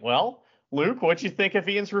right, well, Luke, what'd you think of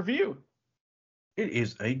Ian's review? It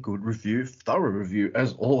is a good review, thorough review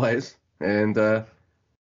as always, and look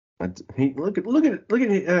at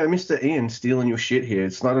Mr. Ian stealing your shit here.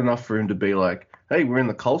 It's not enough for him to be like, hey, we're in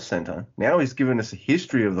the Kohl Center. Now he's giving us a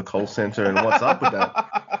history of the Kohl Center and what's up with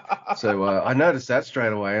that. So I noticed that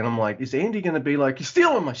straight away, and I'm like, is Andy going to be like, you're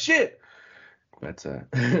stealing my shit? But,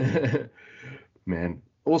 man.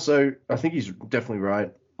 Also, I think he's definitely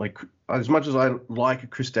right. Like, as much as I like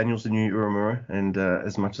Chris Daniels and Yu Uemura, and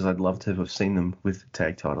as much as I'd love to have seen them with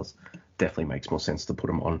tag titles, definitely makes more sense to put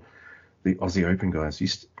them on the Aussie Open guys.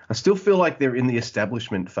 I still feel like they're in the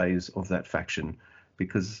establishment phase of that faction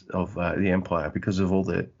because of the Empire, because of all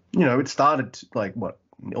the, it started like,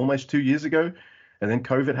 almost 2 years ago, and then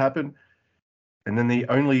COVID happened, and then the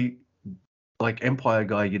only like Empire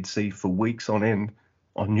guy you'd see for weeks on end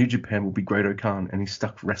on New Japan will be Great-O-Khan, and he's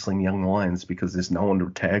stuck wrestling young lions because there's no one to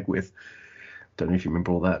tag with. Don't know if you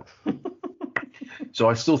remember all that. So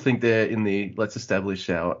I still think they're in the let's establish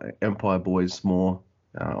our Empire boys more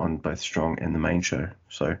on both Strong and the main show.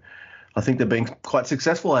 So I think they're being quite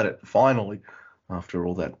successful at it, finally, after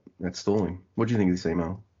all that stalling. What do you think of this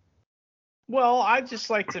email? Well, I'd just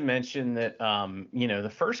like to mention that,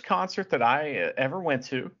 the first concert that I ever went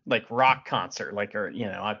to, like rock concert,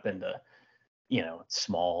 I've been to,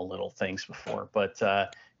 small little things before, but,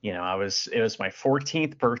 it was my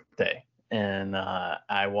 14th birthday, and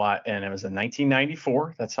and it was in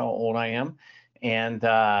 1994. That's how old I am. And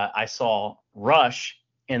I saw Rush,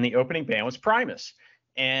 and the opening band was Primus.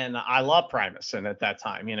 And I love Primus. And at that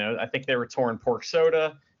time, I think they were touring Pork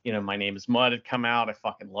Soda. My Name is Mud had come out. I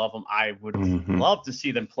fucking love them. I would have loved to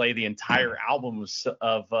see them play the entire album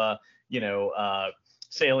of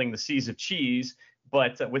Sailing the Seas of Cheese,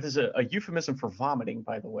 but with a euphemism for vomiting,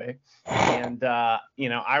 by the way. And, I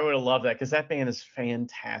would have loved that because that band is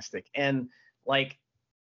fantastic. And like,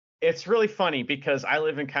 it's really funny because I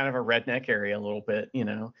live in kind of a redneck area a little bit,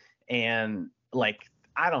 and like,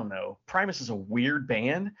 I don't know, Primus is a weird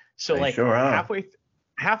band. So they like sure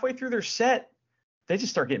halfway through their set, they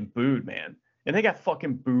just start getting booed, man. And they got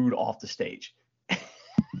fucking booed off the stage.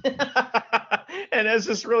 And it's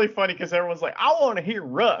just really funny because everyone's like, I want to hear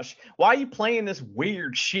Rush. Why are you playing this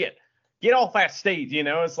weird shit? Get off that stage.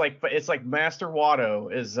 It's like Master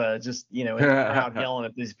Watto is just, in the crowd yelling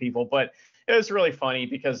at these people. But it was really funny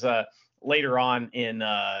because later on in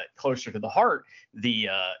Closer to the Heart, the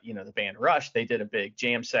band Rush, they did a big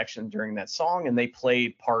jam section during that song, and they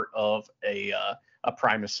played part of a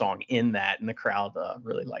Primus song in that, and the crowd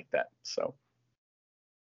really liked that. So,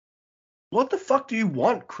 what the fuck do you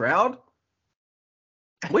want, crowd?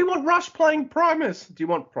 We want Rush playing Primus. Do you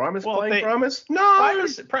want Primus playing Primus? No.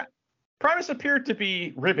 Primus appeared to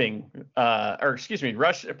be ribbing, Rush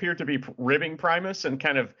appered to be ribbing Primus and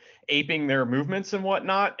kind of aping their movements and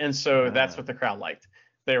whatnot, and so that's what the crowd liked.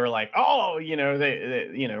 They were like, oh,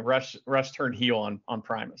 Rush turned heel on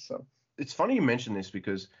Primus. So it's funny you mention this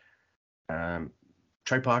because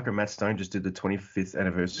Trey Parker and Matt Stone just did the 25th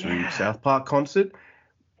anniversary South Park concert,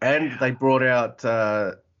 and they brought out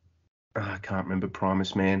I can't remember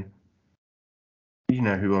Primus, man. You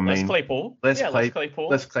know who I mean.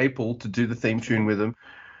 Les Claypool to do the theme tune with them.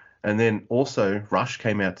 And then also Rush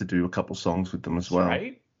came out to do a couple songs with them as well.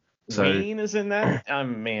 Right. So, Wayne is in that.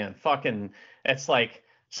 Man, fucking, it's like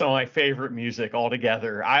some of my favorite music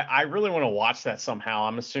altogether. I really want to watch that somehow.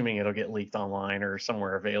 I'm assuming it'll get leaked online or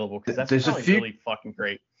somewhere available because that's really fucking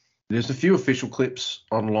great. There's a few official clips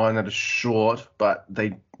online that are short, but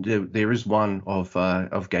there is one of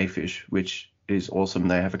Gayfish, which is awesome.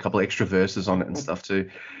 They have a couple extra verses on it and stuff too.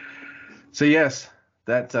 So yes,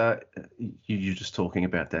 that you just talking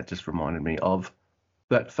about that just reminded me of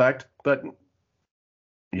that fact. But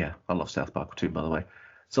yeah, I love South Park too, by the way.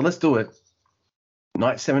 So let's do it.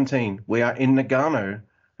 Night 17. We are in Nagano,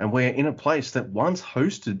 and we're in a place that once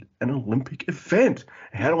hosted an Olympic event.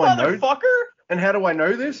 How do I know? Motherfucker! And how do I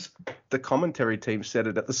know this? The commentary team said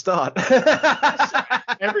it at the start.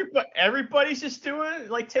 Everybody's just doing it,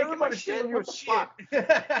 like taking my shit. What the fuck?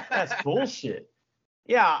 That's bullshit.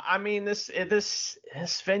 Yeah, I mean this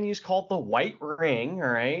venue's called the White Ring, all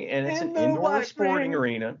right, and it's an indoor sporting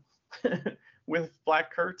arena with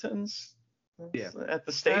black curtains. Yeah. At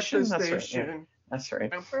the station. That's right. Yeah. That's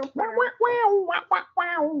right.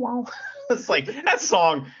 It's like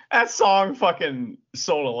that song fucking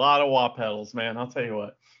sold a lot of wah pedals, man. I'll tell you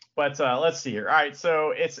what. But let's see here. All right,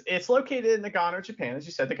 so it's located in Nagano, Japan. As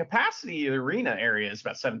you said, the capacity of the arena area is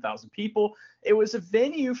about 7,000 people. It was a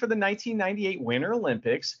venue for the 1998 Winter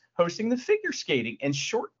Olympics, hosting the figure skating and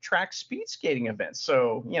short track speed skating events.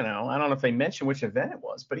 So, I don't know if they mentioned which event it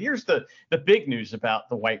was, but here's the big news about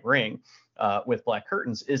the White Ring with black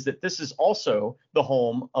curtains is that this is also the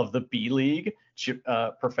home of the B-League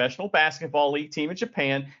professional basketball league team in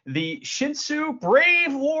Japan, the Shinsu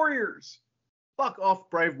Brave Warriors. Fuck off,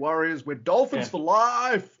 Brave Warriors. We're Dolphins for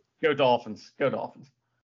life. Go Dolphins. Go Dolphins.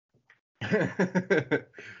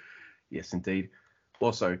 Yes, indeed.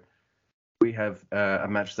 Also, we have a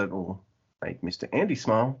match that will make Mr. Andy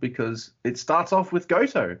smile because it starts off with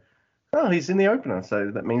Goto. Oh, he's in the opener, so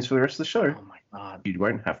that means for the rest of the show, oh my God, you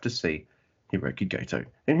won't have to see Hiroki Goto.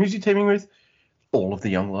 And who's he teaming with? All of the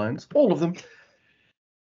Young Lions. All of them.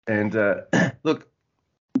 And look,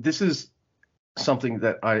 this is something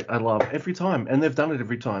that I love every time, and they've done it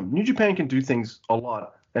every time. New Japan can do things a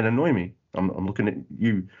lot and annoy me. I'm looking at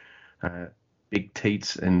you, Big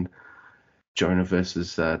Teats and Jonah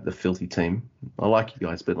versus the Filthy team. I like you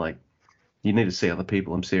guys, but like, you need to see other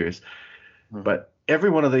people. I'm serious. Mm-hmm. But every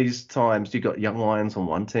one of these times, you got Young Lions on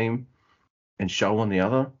one team and Show on the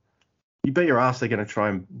other. You bet your ass they're going to try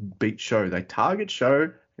and beat Show. They target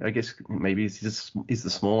Show. I guess maybe he's the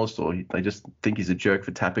smallest, or they just think he's a jerk for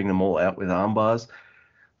tapping them all out with arm bars.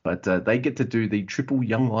 But they get to do the triple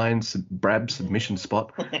Young Lions Brab submission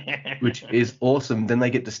spot, which is awesome. Then they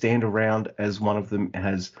get to stand around as one of them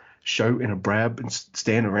has Show in a Brab and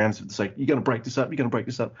stand around. So it's like, you're going to break this up. You're going to break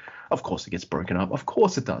this up. Of course it gets broken up. Of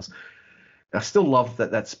course it does. I still love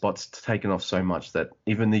that spot's taken off so much that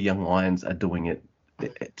even the Young Lions are doing it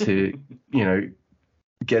to,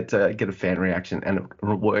 get a fan reaction, and it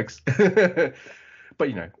works. But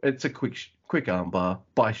it's a quick arm bar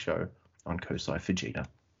by Show on Kosei Fujita.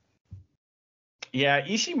 Yeah,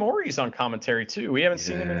 Ishimori's on commentary too. We haven't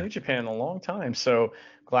seen him in New Japan in a long time, so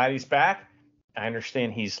glad he's back. I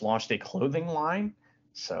understand he's launched a clothing line,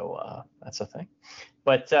 so that's a thing.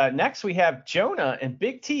 But next we have Jonah and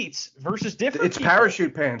Big Teats versus different. It's people.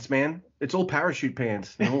 Parachute pants, man. It's all parachute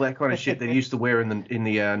pants and all that kind of shit they used to wear in the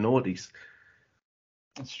Nordies.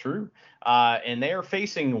 That's true. And they are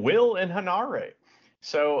facing Will and Hanare.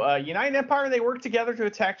 So United Empire, they work together to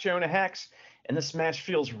attack Jonah Hex. And this match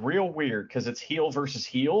feels real weird because it's heel versus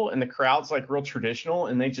heel. And the crowd's like real traditional.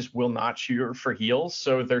 And they just will not cheer for heels.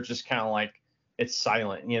 So they're just kind of like, it's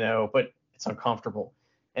silent, but it's uncomfortable.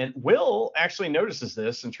 And Will actually notices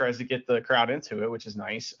this and tries to get the crowd into it, which is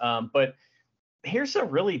nice. But here's a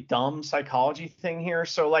really dumb psychology thing here.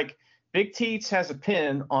 So like Big Teats has a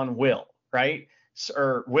pin on Will, right?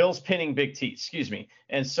 Or Will's pinning Big T, excuse me.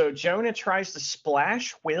 And so Jonah tries to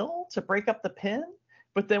splash Will to break up the pin,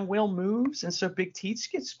 but then Will moves, and so Big Teats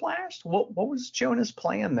gets splashed. What was Jonah's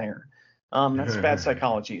plan there? That's bad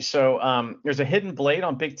psychology. So there's a hidden blade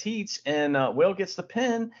on Big Teats, and Will gets the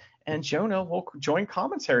pin, and Jonah will join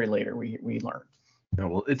commentary later, we learn. No,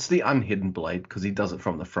 well, it's the unhidden blade because he does it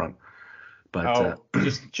from the front. But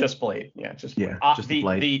just blade. Yeah, just blade. Just the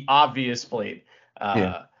blade. The obvious blade.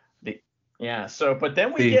 Yeah. So, but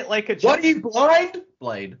then we get like a jump. What are you blind?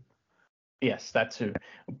 Blade. Yes, that too.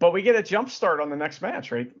 But we get a jump start on the next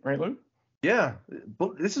match, right, Lou? Yeah,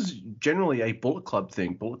 but this is generally a Bullet Club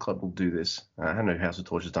thing. Bullet Club will do this. I know House of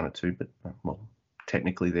Torch has done it too, but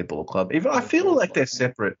technically they're Bullet Club. Even I feel like they're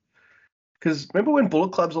separate. Because remember when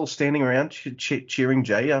Bullet Club's all standing around cheering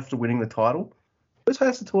Jay after winning the title? Where's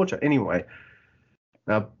House of Torture? Anyway,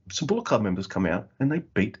 some Bullet Club members come out and they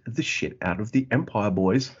beat the shit out of the Empire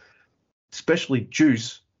boys. Especially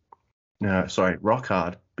Juice, Rock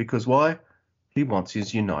Hard, because why? He wants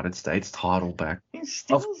his United States title back. He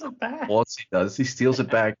steals it back. Of course he does. He steals it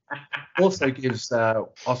back. Also gives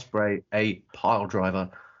Ospreay a pile driver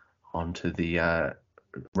onto the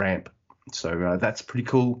ramp. So that's pretty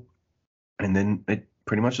cool. And then it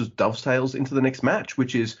pretty much just dovetails into the next match,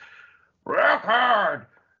 which is Rock hard!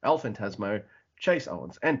 El Phantasmo, Chase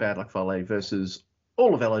Owens, and Bad Luck Fale versus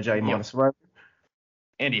all of LOJ minus one.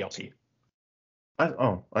 And ELP.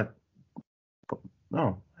 Oh,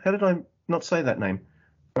 how did I not say that name?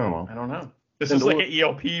 Oh, well. I don't know. This is like an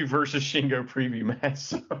ELP versus Shingo preview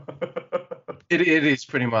match. It is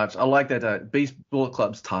pretty much. I like that Beast Bullet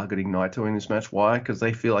Club's targeting Naito in this match. Why? Because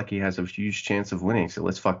they feel like he has a huge chance of winning. So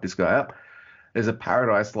let's fuck this guy up. There's a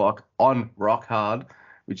Paradise Lock on Rock Hard,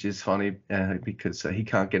 which is funny because he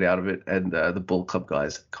can't get out of it. And the Bullet Club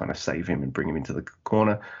guys kind of save him and bring him into the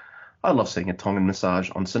corner. I love seeing a Tongan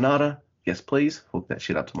massage on Sonata. Yes, please. Hook that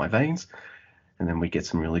shit up to my veins. And then we get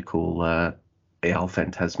some really cool El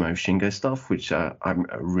Phantasmo Shingo stuff, which I'm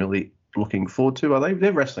really looking forward to.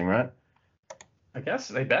 They're wrestling, right? I guess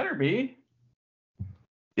they better be.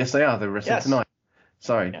 Yes, they are. They're wrestling tonight.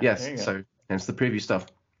 Sorry. Yeah, yes. So hence the preview stuff.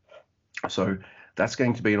 So that's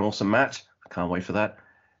going to be an awesome match. I can't wait for that.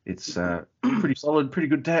 It's pretty solid, pretty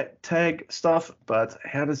good tag stuff. But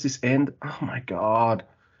how does this end? Oh, my God.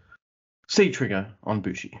 C-Trigger on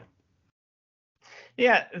Bushi.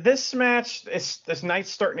 Yeah, this match, this night's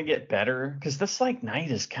starting to get better because this night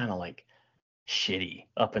is kind of like shitty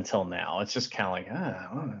up until now. It's just kind of like,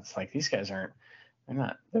 it's like these guys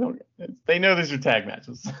they know these are tag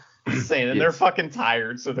matches. Saying, and they're fucking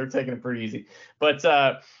tired, so they're taking it pretty easy.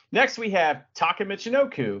 But next we have Taka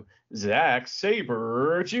Michinoku, Zack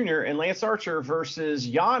Sabre Jr., and Lance Archer versus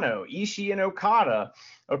Yano, Ishii, and Okada.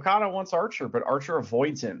 Okada wants Archer, but Archer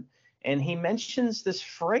avoids him. And he mentions this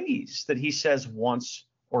phrase that he says once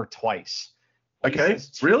or twice. Okay, says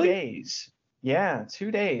 2 really? days. Yeah, 2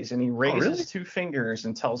 days. And he raises 2 fingers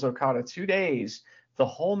and tells Okada 2 days, the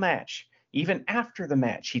whole match. Even after the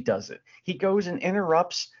match, he does it. He goes and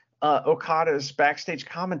interrupts Okada's backstage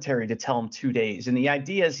commentary to tell him 2 days. And the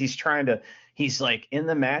idea is he's like in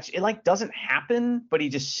the match. It doesn't happen, but he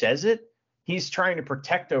just says it. He's trying to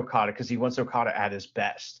protect Okada because he wants Okada at his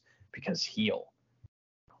best because heel.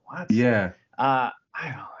 What? Yeah. I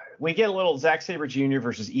don't know. We get a little Zack Sabre Jr.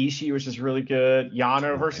 versus Ishii, which is really good.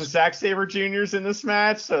 Yano versus Zack Sabre Jr.'s in this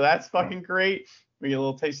match, so that's fucking great. We get a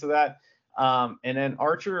little taste of that. And then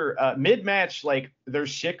Archer, mid-match, there's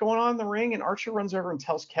shit going on in the ring, and Archer runs over and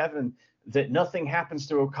tells Kevin that nothing happens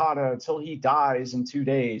to Okada until he dies in 2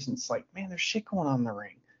 days. And it's like, man, there's shit going on in the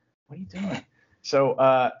ring. What are you doing? So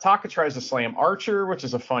Taka tries to slam Archer, which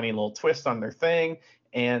is a funny little twist on their thing.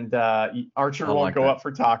 And Archer won't go up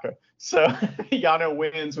for Taka. So Yano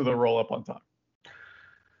wins with a roll-up on top.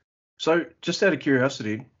 So just out of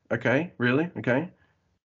curiosity, okay, really? Okay.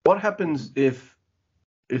 What happens if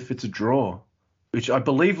it's a draw? Which I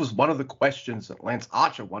believe was one of the questions that Lance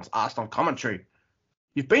Archer once asked on commentary.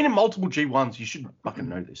 You've been in multiple G1s. You should fucking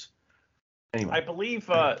know this. Anyway. I believe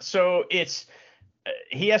so it's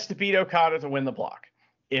he has to beat Okada to win the block.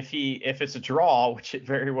 If it's a draw, which it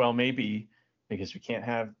very well may be, because we can't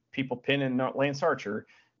have people pinning Lance Archer,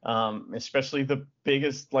 especially the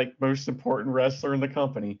biggest, most important wrestler in the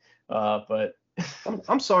company. But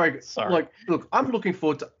I'm sorry. Look, I'm looking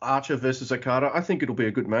forward to Archer versus Okada. I think it'll be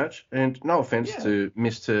a good match. And no offense to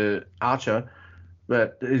Mr. Archer,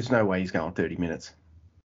 but there's no way he's going 30 minutes.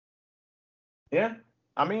 Yeah.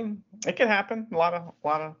 I mean, it can happen. A lot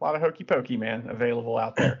of hokey pokey, man, available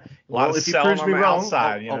out there. A lot of if he selling proves on me the wrong,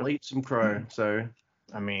 outside. I'll eat some crow. So,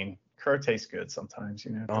 I mean, crow tastes good sometimes,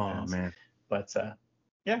 Oh man. But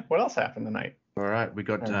what else happened tonight? All right, we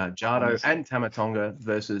got Jado and Tama Tonga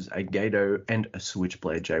versus a Gato and a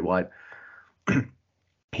Switchblade Jay White.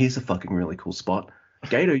 Here's a fucking really cool spot.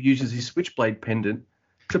 Gato uses his Switchblade pendant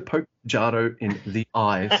to poke Jado in the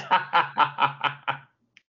eyes.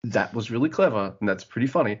 That was really clever, and that's pretty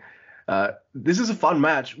funny. This is a fun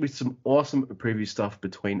match with some awesome preview stuff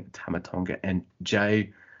between Tama Tonga and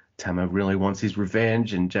Jay. Tama really wants his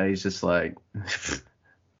revenge, and Jay's just like,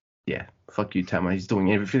 yeah, fuck you, Tama. He's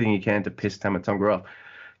doing everything he can to piss Tama Tonga off.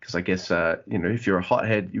 Because I guess, if you're a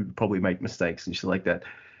hothead, you would probably make mistakes and shit like that.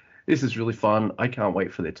 This is really fun. I can't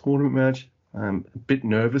wait for their tournament match. I'm a bit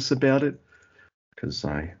nervous about it because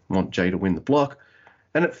I want Jay to win the block.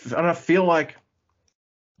 And I feel like,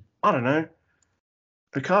 I don't know,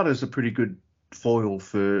 Okada's a pretty good foil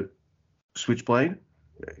for Switchblade.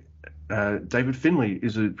 David Finlay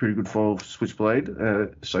is a pretty good foil for Switchblade.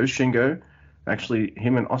 So is Shingo. Actually,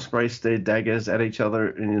 him and Ospreay stared daggers at each other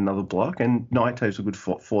in another block, and Naito's a good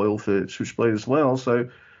foil for Switchblade as well. So,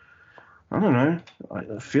 I don't know.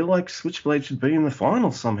 I feel like Switchblade should be in the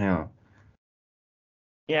final somehow.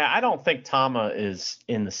 Yeah, I don't think Tama is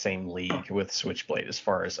in the same league with Switchblade as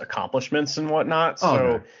far as accomplishments and whatnot.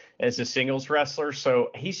 No. As a singles wrestler,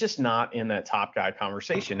 so he's just not in that top guy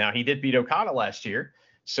conversation. Now, he did beat Okada last year,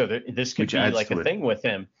 so this could be like a thing with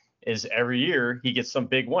him. is every year he gets some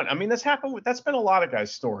big one. I mean, that's been a lot of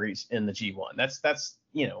guys' stories in the G1. That's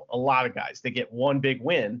a lot of guys. They get one big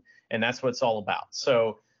win, and that's what it's all about.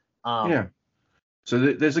 So yeah. So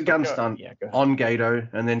there's a gun stunt go ahead. on Gato,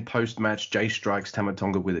 and then post-match, Jay strikes Tama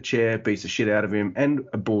Tonga with a chair, beats the shit out of him, and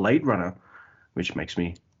a Blade Runner, which makes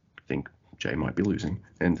me think Jay might be losing,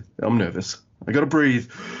 and I'm nervous. I gotta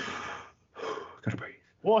breathe. Gotta breathe.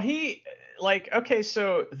 Well,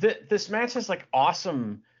 so this match has like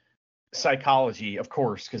awesome psychology, of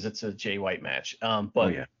course, because it's a Jay White match.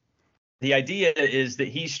 But the idea is that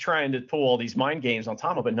he's trying to pull all these mind games on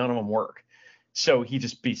Tama, but none of them work. So he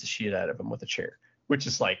just beats the shit out of him with a chair, which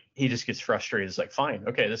is like, he just gets frustrated. It's like, fine,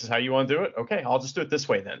 okay, this is how you want to do it. Okay, I'll just do it this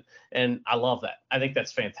way then. And I love that. I think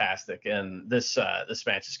that's fantastic. And this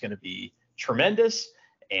match is going to be tremendous,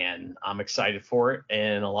 and I'm excited for it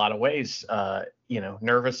in a lot of ways.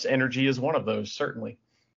 Nervous energy is one of those, certainly.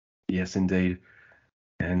 Yes, indeed.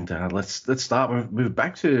 And let's start. We're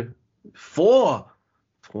back to 4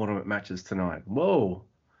 tournament matches tonight. Whoa.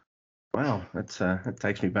 Wow, that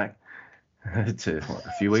takes me back to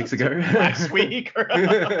a few weeks ago. Last week.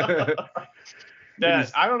 Yeah,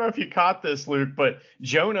 I don't know if you caught this, Luke, but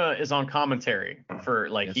Jonah is on commentary for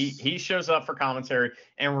he shows up for commentary,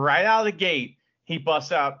 and right out of the gate he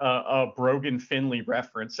busts out a Brogan Finley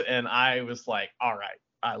reference, and I was like, all right,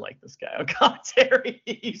 I like this guy on commentary.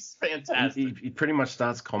 He's fantastic. He pretty much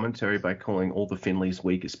starts commentary by calling all the Finleys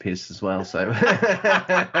weak as piss as well. So,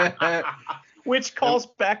 which calls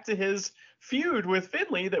back to his feud with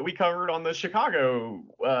Finley that we covered on the Chicago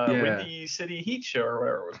Windy City Heat show, or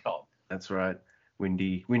whatever it was called. That's right,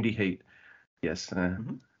 Windy Heat. Yes,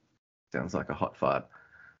 sounds like a hot fart.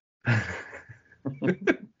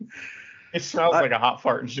 It smells like a hot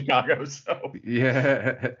fart in Chicago. So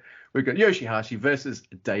yeah, we've got Yoshihashi versus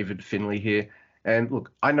David Finley here. And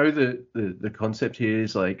look, I know the concept here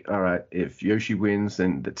is like, all right, if Yoshi wins,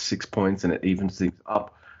 then that's 6 points and it evens things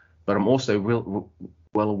up. But I'm also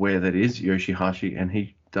well aware that it is Yoshihashi, and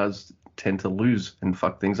he does tend to lose and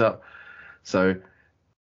fuck things up. So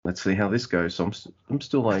let's see how this goes. So I'm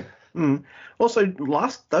still like, Also,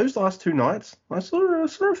 those last 2 nights, I saw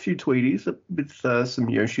a few tweeties with some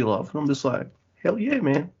Yoshi love, and I'm just like, hell yeah,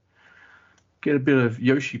 man. Get a bit of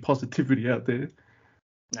Yoshi positivity out there.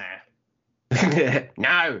 Nah.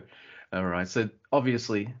 No. All right. So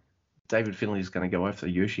obviously, David Finley is going to go after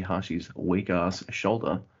Yoshihashi's weak ass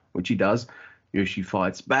shoulder, which he does. Yoshi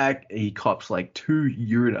fights back. He cops like 2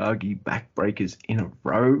 Uranagi backbreakers in a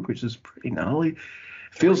row, which is pretty gnarly.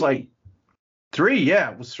 Feels like 3.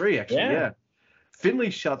 Yeah, it was 3 actually. Yeah.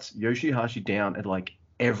 Finley shuts Yoshihashi down at like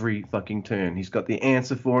every fucking turn. He's got the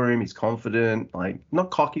answer for him. He's confident, like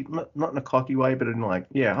not cocky, not in a cocky way, but in like,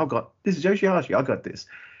 yeah, this is Yoshihashi. I got this.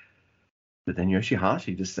 But then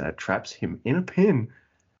Yoshihashi just traps him in a pin.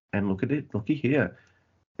 And look at it. Looky here.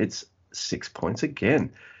 It's 6 points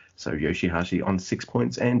again. So Yoshihashi on 6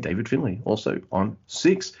 points, and David Finley also on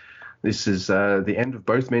 6. This is the end of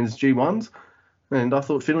both men's G1s. And I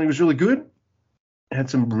thought Finley was really good. Had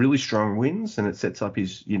some really strong wins, and it sets up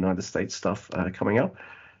his United States stuff coming up.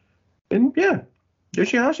 And yeah,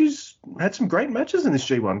 Yoshihashi's had some great matches in this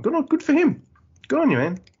G1. Good for him. Good on you,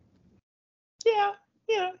 man. Yeah,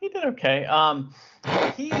 he did okay.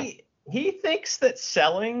 He thinks that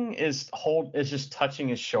selling is just touching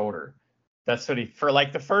his shoulder. That's what for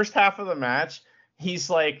like the first half of the match, he's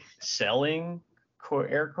like selling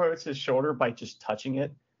air quotes his shoulder by just touching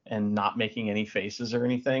it and not making any faces or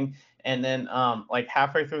anything. And then like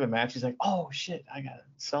halfway through the match, he's like, oh shit, I gotta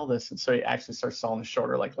sell this. And so he actually starts selling his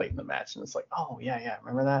shoulder like late in the match. And it's like, oh yeah,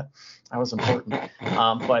 remember that? That was important.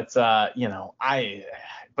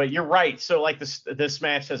 But you're right. So like this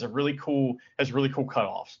match has really cool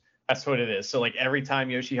cutoffs. That's what it is. So like every time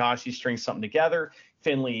Yoshihashi strings something together,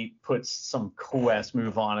 Finley puts some cool ass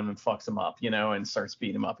move on him and fucks him up, and starts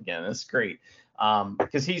beating him up again. It's great.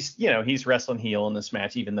 Because he's wrestling heel in this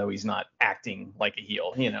match, even though he's not acting like a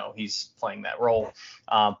heel. He's playing that role.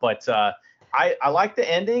 But I like the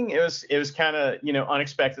ending. It was kind of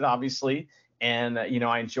unexpected, obviously, and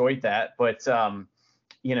I enjoyed that. But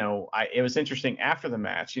it was interesting after the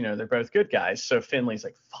match. They're both good guys, so Finley's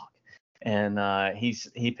like fuck, and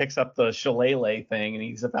he picks up the shillelagh thing and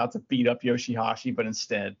he's about to beat up Yoshihashi, but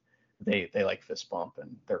instead they like fist bump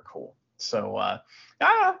and they're cool. So,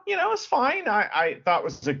 it's fine. I thought it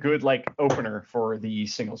was a good opener for the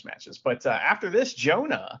singles matches. But after this,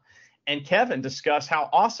 Jonah and Kevin discuss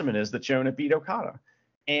how awesome it is that Jonah beat Okada.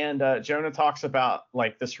 And Jonah talks about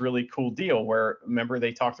this really cool deal where, remember,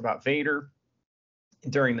 they talked about Vader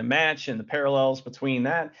during the match and the parallels between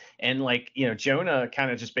that. And Jonah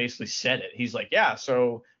kind of just basically said it. He's like, yeah,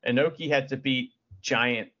 so Inoki had to beat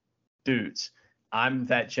Giant dudes. I'm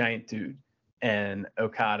that giant dude, and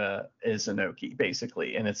Okada is Inoki,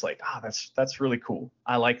 basically. And it's like, that's really cool.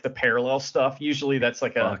 I like the parallel stuff. Usually that's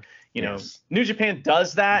like New Japan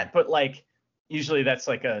does that, but like usually that's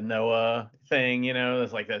like a Noah thing,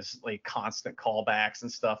 there's like those like constant callbacks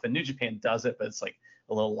and stuff. And New Japan does it, but it's like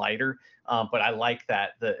a little lighter. But I like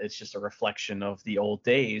that it's just a reflection of the old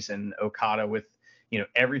days, and Okada with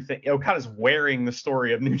everything. Okada's wearing the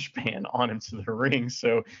story of New Japan on him to the ring,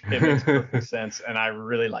 so it makes perfect sense, and I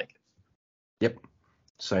really like it. Yep,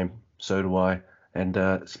 same. So do I. And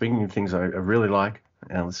speaking of things I really like,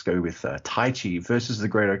 let's go with Taichi versus the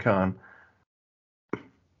Great-O-Khan.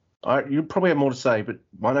 You probably have more to say, but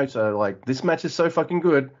my notes are like, this match is so fucking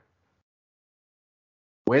good.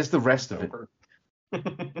 Where's the rest of it?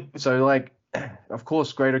 So, like, of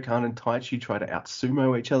course, Great-O-Khan and Taichi try to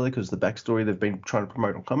out-sumo each other, because the backstory they've been trying to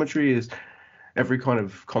promote on commentary is every kind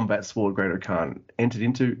of combat sport Great-O-Khan entered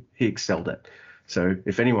into, he excelled at. So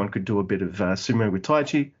if anyone could do a bit of sumo with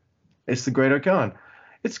Taichi, it's the Great-O-Khan.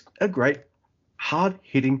 It's a great,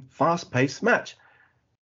 hard-hitting, fast-paced match.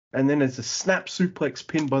 And then there's a snap suplex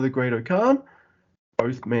pin by the Great-O-Khan.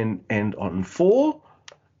 Both men end on 4.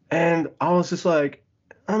 And I was just like,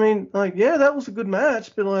 yeah, that was a good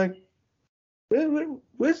match, but like,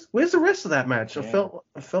 where's the rest of that match? Yeah.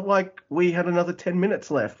 I felt like we had another 10 minutes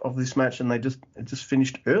left of this match, and it just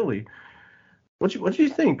finished early. What do you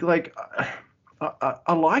think? Like,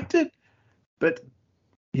 I liked it, but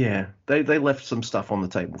yeah, they left some stuff on the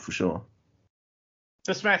table for sure.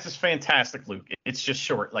 This match is fantastic, Luke. It's just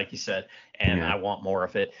short, like you said, and I want more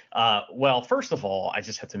of it. Well, first of all, I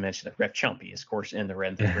just have to mention that Ref Chumpy is, of course, in the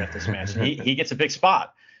red this match. And he gets a big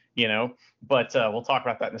spot, but we'll talk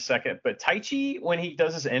about that in a second. But Taichi, when he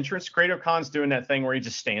does his entrance, Great-O-Khan's doing that thing where he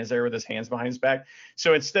just stands there with his hands behind his back.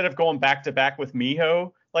 So instead of going back to back with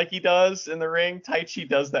Miho like he does in the ring, Taichi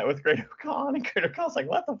does that with Great-O-Khan, and Great-O-Khan's like,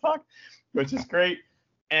 what the fuck? Which is great.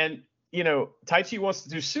 And Taichi wants to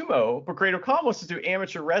do sumo, but Great-O-Khan wants to do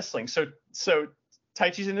amateur wrestling. So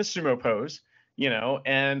Taichi's in the sumo pose,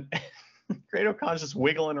 and Great-O-Khan's just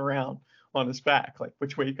wiggling around on his back, like,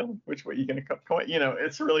 which way you going? Which way you gonna come?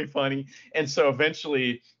 It's really funny. And so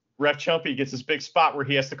eventually Ref Chumpy gets this big spot where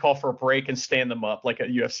he has to call for a break and stand them up like a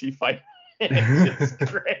UFC fight. It's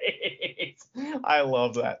just great. I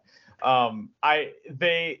love that.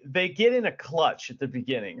 They get in a clutch at the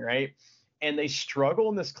beginning, right? And they struggle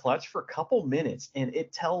in this clutch for a couple minutes, and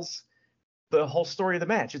it tells the whole story of the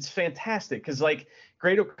match. It's fantastic because, like,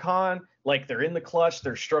 Great-O-Khan, like, they're in the clutch,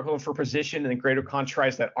 they're struggling for position, and then Great-O-Khan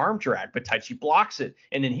tries that arm drag, but Taichi blocks it,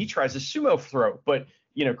 and then he tries a sumo throw, but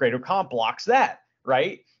Great-O-Khan blocks that,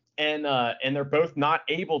 right? And they're both not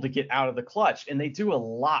able to get out of the clutch, and they do a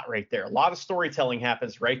lot right there. A lot of storytelling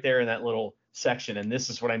happens right there in that little section, and this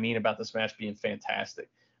is what I mean about this match being fantastic.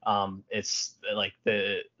 It's like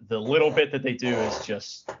the little bit that they do is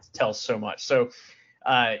just tells so much. So,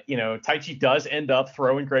 Taichi does end up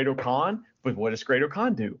throwing Great-O-Khan, but what does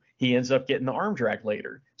Great-O-Khan do? He ends up getting the arm drag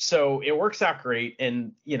later. So it works out great.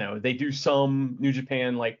 And, they do some New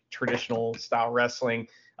Japan, like, traditional style wrestling.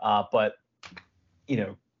 But,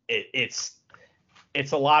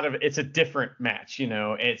 it's a different match,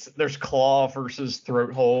 there's claw versus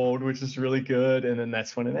throat hold, which is really good. And then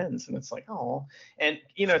that's when it ends. And it's like, oh, and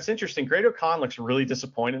it's interesting. Great-O-Khan looks really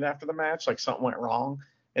disappointed after the match. Like something went wrong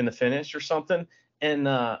in the finish or something. And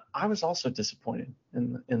I was also disappointed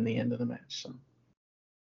in the end of the match. So.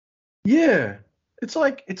 Yeah, it's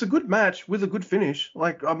like, it's a good match with a good finish.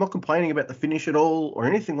 Like, I'm not complaining about the finish at all or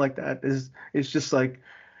anything like that. It's just like,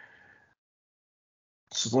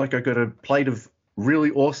 I got a plate of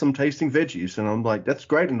really awesome tasting veggies, and I'm like, that's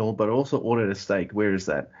great and all, but I also ordered a steak. Where is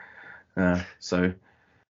that? So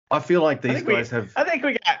I feel like these guys have. I think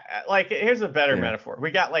we got, like, here's a better metaphor.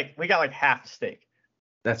 We got like half a steak.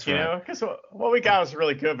 That's right. Because what we got was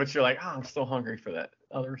really good, but you're like, oh, I'm still hungry for that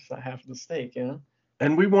other half of the steak,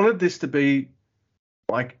 And we wanted this to be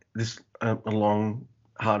like this a long,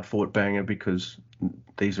 hard-fought banger because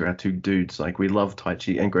these are our two dudes. Like, we love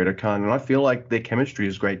Taichi and Great-O-Khan, and I feel like their chemistry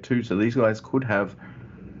is great too. So these guys could have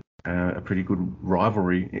a pretty good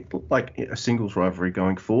rivalry, like a singles rivalry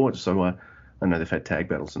going forward. So I know they've had tag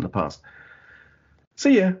battles in the past. So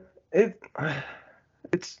yeah,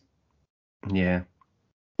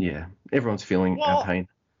 everyone's feeling our pain.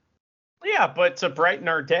 Yeah, but to brighten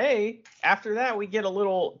our day, after that we get a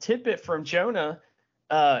little tidbit from Jonah.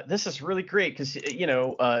 This is really great because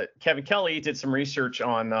Kevin Kelly did some research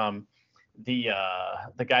on the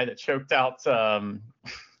guy that choked out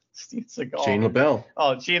Steven Seagal. Gene LaBelle.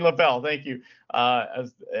 Oh, Gene LaBelle, thank you.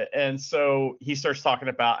 And so he starts talking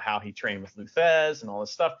about how he trained with Lou Thesz and all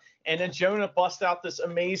this stuff. And then Jonah busts out this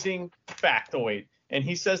amazing factoid. And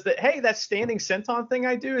he says that, hey, that standing senton thing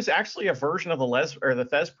I do is actually a version of the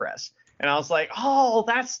Thesz press. And I was like, oh,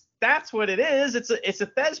 that's what it is. It's a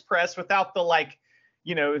Thesz press without the, like,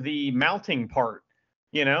 you know, the mounting part.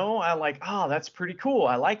 You know, I like, oh, that's pretty cool.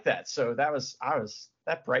 I like that. So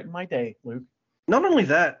that brightened my day, Luke. Not only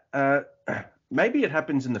that, maybe it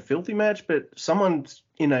happens in the filthy match, but someone's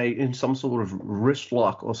in some sort of wrist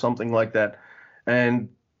lock or something like that, and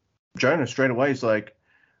Jonah straight away is like,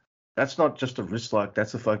 that's not just a wrist lock,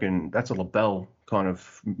 that's a LaBelle kind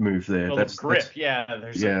of move there. That's grip,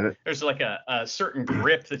 there's like a certain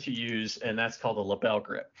grip that you use, and that's called a LaBelle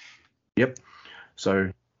grip. Yep.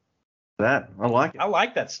 So that I like it. I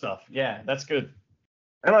like that stuff. Yeah, that's good.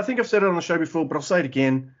 And I think I've said it on the show before, but I'll say it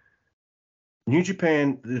again. New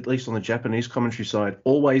Japan, at least on the Japanese commentary side,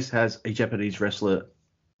 always has a Japanese wrestler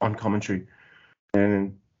on commentary.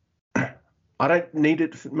 And I don't need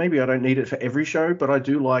it. Maybe I don't need it for every show, but I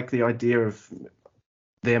do like the idea of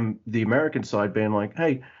them, the American side, being like,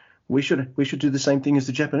 hey, we should do the same thing as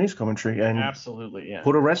the Japanese commentary and absolutely, yeah,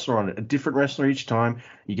 put a wrestler on it, a different wrestler each time.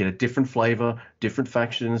 You get a different flavor, different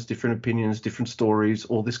factions, different opinions, different stories,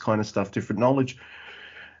 all this kind of stuff, different knowledge.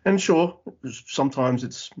 And sure, sometimes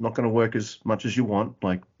it's not going to work as much as you want.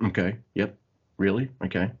 Like, okay, yep, really,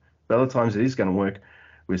 okay. But other times it is going to work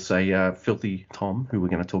with, say, Filthy Tom, who we're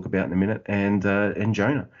going to talk about in a minute, and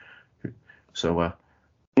Jonah. So,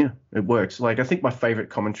 yeah, it works. Like, I think my favorite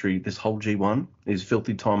commentary this whole G1 is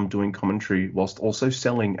Filthy Tom doing commentary whilst also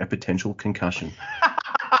selling a potential concussion.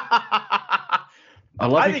 I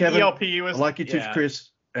love you, Kevin. ELP was, I like you too, Chris.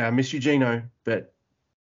 I miss you, Gino, but.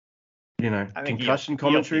 You know, concussion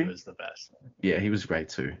commentary. ELP was the best. Yeah, he was great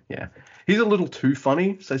too. Yeah. He's a little too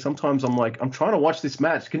funny. So sometimes I'm like, I'm trying to watch this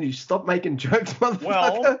match. Can you stop making jokes, motherfucker?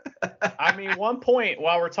 Well, I mean, one point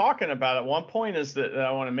while we're talking about it, one point is that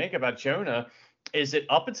I want to make about Jonah is that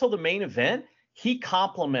up until the main event, he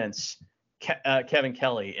compliments Kevin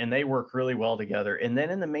Kelly and they work really well together. And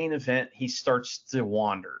then in the main event, he starts to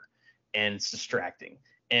wander and it's distracting.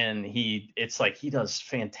 And it's like he does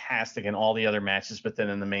fantastic in all the other matches, but then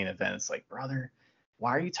in the main event, it's like, brother,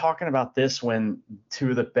 why are you talking about this when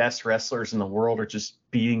two of the best wrestlers in the world are just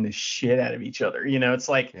beating the shit out of each other? You know, it's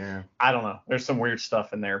like, I don't know. There's some weird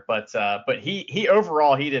stuff in there, but he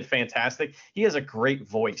overall, he did fantastic. He has a great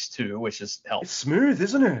voice too, which has helped. It's smooth,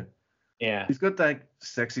 isn't it? Yeah. He's got that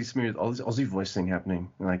sexy, smooth Aussie voice thing happening.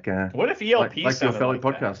 Like, what if ELP like your fellow like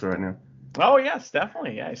podcaster that? Right now? Oh yes,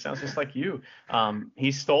 definitely. Yeah, he sounds just like you.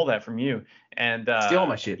 He stole that from you. And steal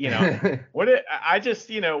my shit. You know,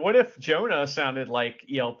 what if Jonah sounded like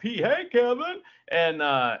ELP? Hey Kevin, and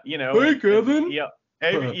you know, hey Kevin.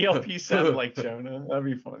 ELP sounded like Jonah. That'd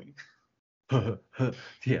be funny.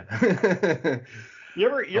 Yeah. You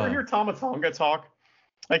ever hear Tama Tonga talk?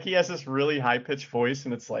 Like he has this really high pitched voice,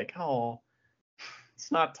 and it's like, oh.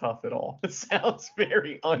 It's not tough at all. It sounds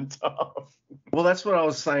very untough. Well, that's what I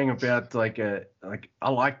was saying about like I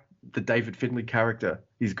like the David Finlay character.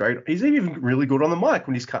 He's great. He's even really good on the mic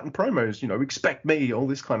when he's cutting promos. You know, expect me, all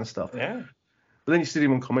this kind of stuff. Yeah. But then you sit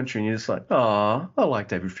him on commentary and you're just like, I like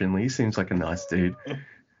David Finlay. He seems like a nice dude.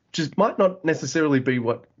 Just might not necessarily be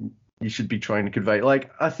what you should be trying to convey.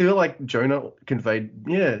 Like I feel like Jonah conveyed,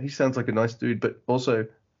 yeah, he sounds like a nice dude, but also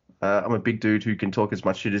I'm a big dude who can talk as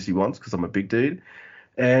much shit as he wants because I'm a big dude.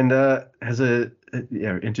 And has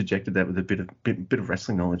interjected that with a bit of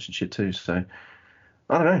wrestling knowledge and shit too. So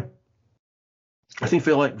I don't know. I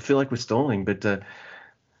feel like we're stalling, but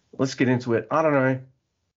let's get into it. I don't know.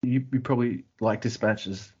 You probably like this match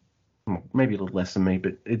as maybe a little less than me,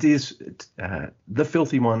 but it is the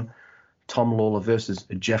filthy one. Tom Lawler versus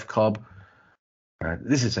Jeff Cobb.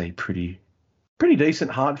 This is a pretty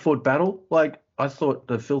decent hard fought battle. Like I thought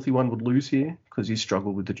the filthy one would lose here because he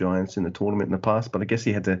struggled with the Giants in the tournament in the past, but I guess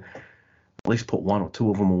he had to at least put one or two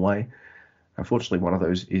of them away. Unfortunately, one of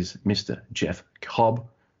those is Mr. Jeff Cobb.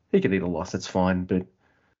 He could eat a loss, that's fine, but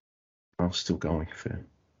I'm still going for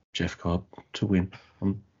Jeff Cobb to win.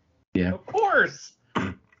 Yeah. Of course.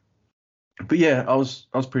 But yeah, I was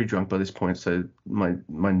pretty drunk by this point, so my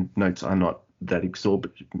notes are not that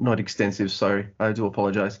not extensive. Sorry, I do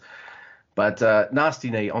apologize. But nasty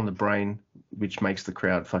knee on the brain, which makes the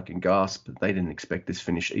crowd fucking gasp. They didn't expect this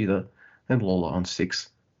finish either. And Lawler on 6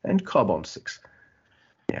 and Cobb on 6.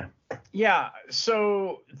 Yeah. Yeah.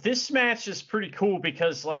 So this match is pretty cool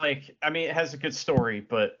because, like, I mean, it has a good story,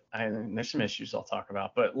 but there's some issues I'll talk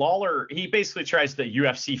about. But Lawler, he basically tries to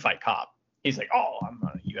UFC fight Cobb. he's like, oh, I'm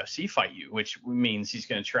going to UFC fight you, which means he's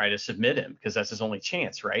going to try to submit him because that's his only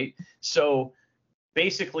chance, right? So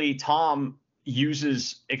basically, Tom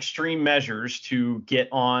uses extreme measures to get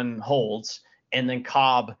on holds, and then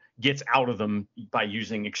Cobb gets out of them by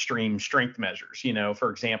using extreme strength measures.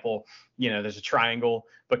 For example, there's a triangle,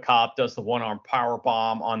 but Cobb does the one-arm power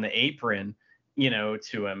bomb on the apron,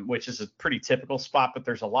 to him, which is a pretty typical spot, but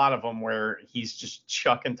there's a lot of them where he's just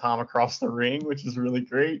chucking Tom across the ring, which is really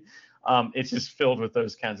great. It's just filled with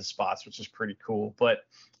those kinds of spots, which is pretty cool. But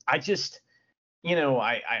I just,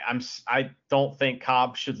 I don't think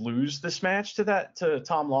Cobb should lose this match to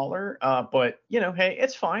Tom Lawler. But hey,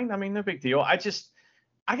 it's fine. I mean, no big deal. I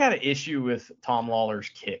got an issue with Tom Lawler's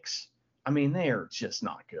kicks. I mean, they are just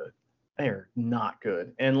not good. They are not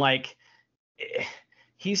good. And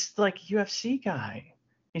he's like a UFC guy.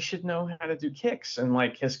 He should know how to do kicks. And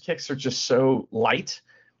his kicks are just so light,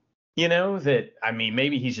 that, I mean,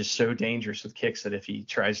 maybe he's just so dangerous with kicks that if he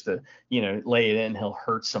tries to, lay it in, he'll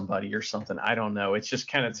hurt somebody or something. I don't know. It's just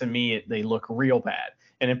kind of, to me, they look real bad.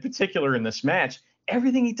 And in particular in this match,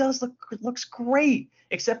 everything he does looks great,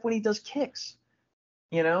 except when he does kicks.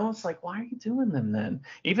 It's like, why are you doing them then?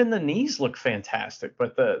 Even the knees look fantastic,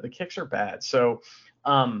 but the kicks are bad. So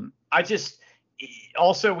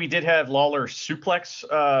also, we did have Lawler suplex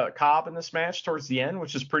Cobb in this match towards the end,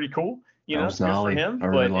 which is pretty cool. It's good for him,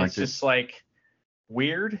 but it's just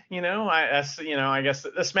weird. I guess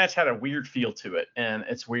this match had a weird feel to it, and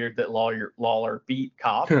it's weird that Lawler beat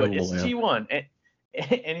Cobb, but it's G1.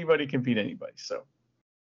 Anybody can beat anybody. So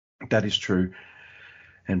that is true.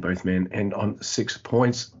 And both men end on 6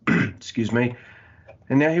 points. Excuse me.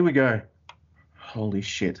 And now here we go. Holy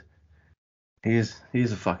shit. Here's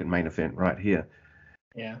a fucking main event right here.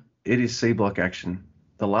 Yeah. It is C-block action.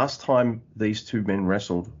 The last time these two men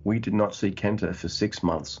wrestled, we did not see Kenta for 6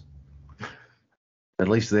 months. At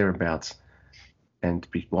least thereabouts. And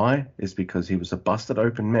why? Is because he was a busted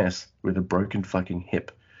open mess with a broken fucking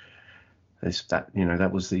hip.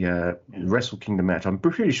 That was the Wrestle Kingdom match. I'm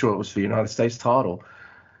pretty sure it was for the United States title.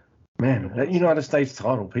 Man, that United States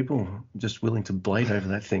title, people just willing to blade over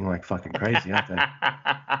that thing like fucking crazy, aren't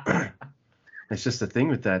they? It's just a thing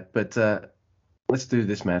with that. But let's do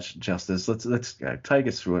this match justice. Let's go. Take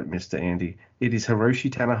us through it, Mr. Andy. It is Hiroshi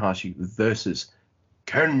Tanahashi versus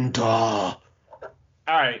Kenta. All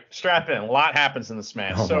right, strap in. A lot happens in this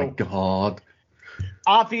match. Oh, my God.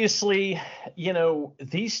 Obviously,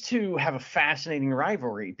 these two have a fascinating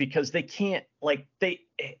rivalry because they can't,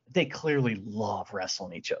 they clearly love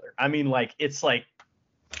wrestling each other. I mean, it's like,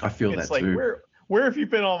 I feel that too. Where have you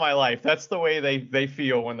been all my life? That's the way they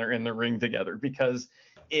feel when they're in the ring together, because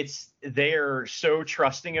they're so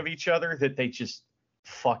trusting of each other that they just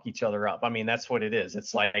fuck each other up. I mean, that's what it is.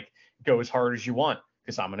 It's like, go as hard as you want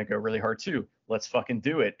because I'm going to go really hard too. Let's fucking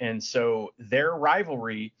do it. And so their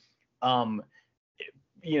rivalry,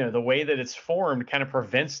 the way that it's formed kind of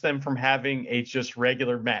prevents them from having a just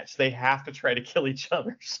regular match. They have to try to kill each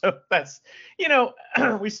other. So that's,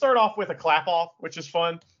 we start off with a clap off, which is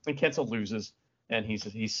fun, and Kenta loses. And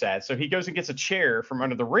he's sad. So he goes and gets a chair from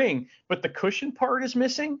under the ring, but the cushion part is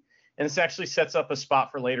missing. And this actually sets up a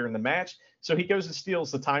spot for later in the match. So he goes and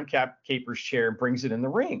steals the time caper's chair and brings it in the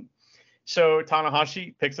ring. So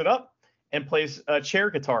Tanahashi picks it up and plays a chair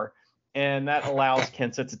guitar. And that allows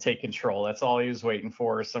Kenta to take control. That's all he was waiting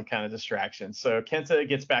for, some kind of distraction. So Kenta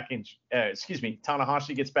gets back in,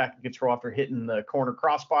 Tanahashi gets back in control after hitting the corner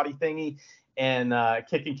crossbody thingy and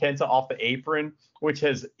kicking Kenta off the apron,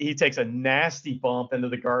 he takes a nasty bump into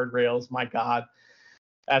the guardrails. My God,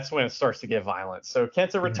 that's when it starts to get violent. So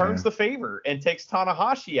Kenta returns the favor and takes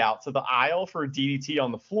Tanahashi out to the aisle for a DDT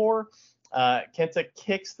on the floor. Kenta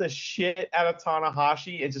kicks the shit out of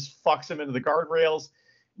Tanahashi and just fucks him into the guardrails.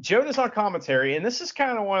 Jonas on commentary, and this is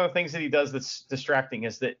kind of one of the things that he does that's distracting,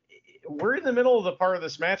 is that we're in the middle of the part of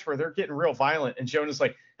this match where they're getting real violent, and Jonas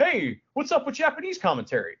like, hey, what's up with Japanese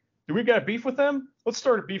commentary? Do we got a beef with them? Let's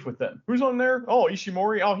start a beef with them. Who's on there? Oh,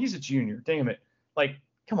 Ishimori. Oh, he's a junior. Damn it.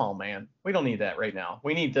 Come on, man. We don't need that right now.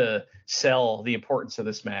 We need to sell the importance of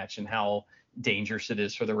this match and how dangerous it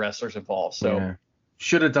is for the wrestlers involved. So. Yeah.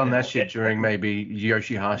 Should have done that shit during maybe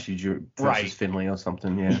Yoshihashi versus Finlay or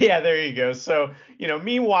something. Yeah. Yeah, there you go. So,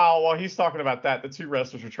 meanwhile, while he's talking about that, the two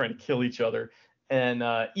wrestlers are trying to kill each other. And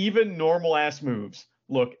even normal ass moves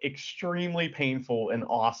look extremely painful and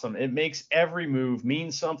awesome. It makes every move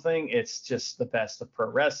mean something. It's just the best of pro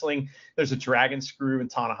wrestling. There's a dragon screw and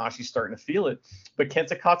Tanahashi's starting to feel it. But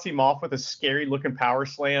Kenta cuts him off with a scary looking power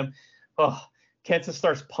slam. Oh, Kenta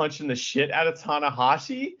starts punching the shit out of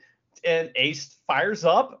Tanahashi. And Ace fires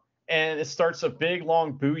up, and it starts a big,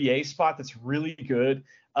 long Bouye spot that's really good.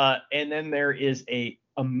 And then there is a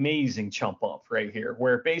amazing chump up right here,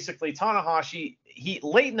 where basically Tanahashi, he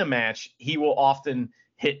late in the match, he will often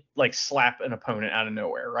hit like slap an opponent out of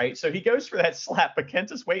nowhere, right? So he goes for that slap, but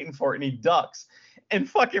Kenta's waiting for it and he ducks, and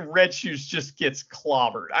fucking Red Shoes just gets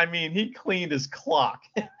clobbered. I mean, he cleaned his clock.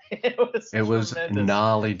 It was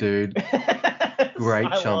gnarly, dude.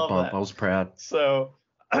 Great chump up. That. I was proud. So,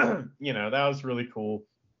 that was really cool.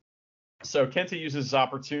 So Kenta uses his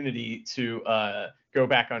opportunity to go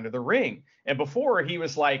back under the ring. And before he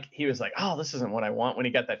was like, oh, this isn't what I want when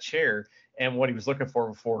he got that chair. And what he was looking for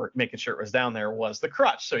before making sure it was down there was the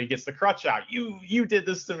crutch. So he gets the crutch out. You did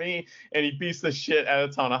this to me. And he beats the shit out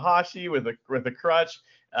of Tanahashi with the crutch.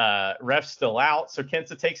 Ref's still out. So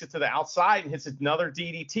Kenta takes it to the outside and hits another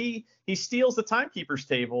DDT. He steals the timekeeper's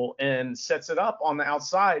table and sets it up on the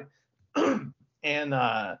outside.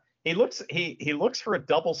 And he looks for a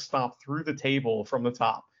double stomp through the table from the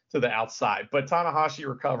top to the outside, but Tanahashi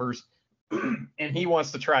recovers and he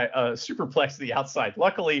wants to try a superplex to the outside.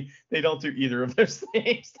 Luckily, they don't do either of those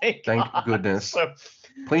things. Thank goodness. So,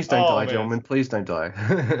 please don't die, gentlemen. Please don't die.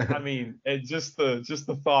 I mean, just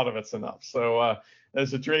the thought of it's enough. So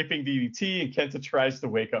there's a draping DDT, and Kenta tries to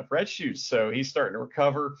wake up Red Shoes. So he's starting to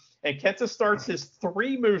recover, and Kenta starts his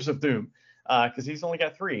 3 moves of doom. Because he's only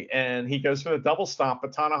got 3, and he goes for the double stomp,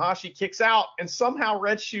 but Tanahashi kicks out, and somehow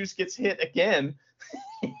Red Shoes gets hit again.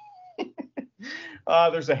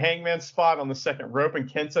 There's a hangman spot on the second rope, and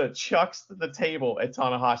Kenta chucks the table at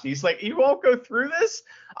Tanahashi. He's like, you won't go through this?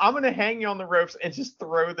 I'm going to hang you on the ropes and just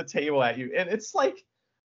throw the table at you. And it's like,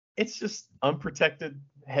 it's just unprotected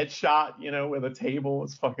headshot, with a table.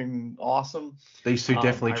 It's fucking awesome. These two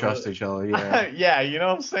definitely trust each other. Yeah. Yeah, you know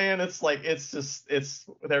what I'm saying? It's like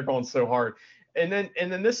they're going so hard. And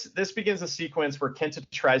then this begins a sequence where Kenta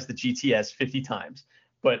tries the GTS 50 times,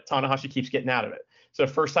 but Tanahashi keeps getting out of it. So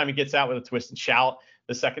first time he gets out with a twist and shout.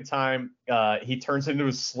 The second time he turns into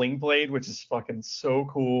a sling blade, which is fucking so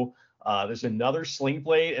cool. There's another sling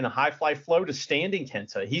blade and a high fly flow to standing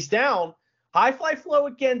Kenta. He's down. High fly flow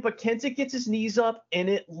again, but Kenta gets his knees up, and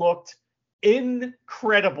it looked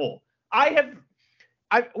incredible.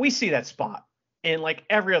 We see that spot in like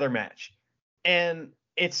every other match, and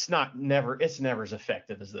it's never as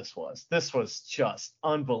effective as this was. This was just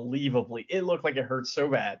unbelievably. It looked like it hurt so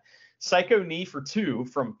bad. Psycho knee for 2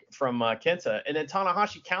 from Kenta, and then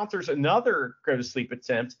Tanahashi counters another go to sleep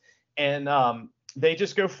attempt, and they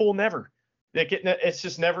just go full never. It's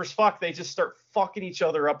just never as fuck. They just start fucking each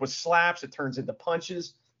other up with slaps. It turns into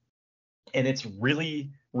punches, and it's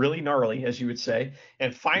really, really gnarly, as you would say.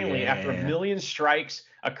 And finally, after a million strikes,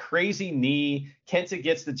 a crazy knee, Kenta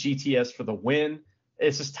gets the GTS for the win.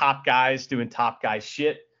 It's just top guys doing top guy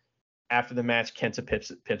shit. After the match, Kenta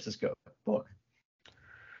pips his book.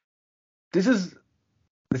 This is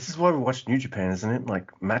why we watch New Japan, isn't it?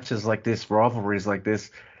 Like matches like this, rivalries like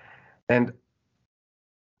this, and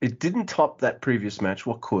it didn't top that previous match.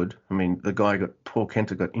 What could? I mean, poor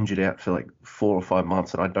Kenta got injured out for like 4 or 5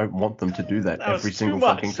 months, and I don't want them to do that every single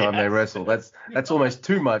fucking time they wrestle. That's almost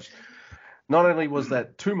too much. Not only was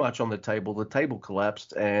that too much on the table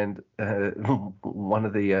collapsed, and one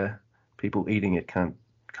of the people eating it can't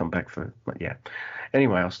come back for. Yeah.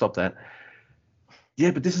 Anyway, I'll stop that. Yeah,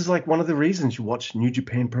 but this is like one of the reasons you watch New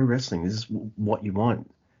Japan Pro Wrestling. This is what you want,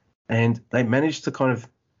 and they managed to kind of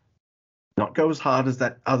not go as hard as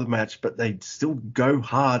that other match, but they still go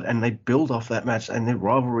hard and they build off that match and their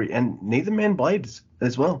rivalry, and neither man blades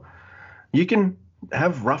as well. You can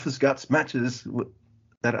have rough as guts matches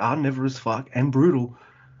that are never as fuck and brutal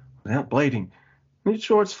without blading.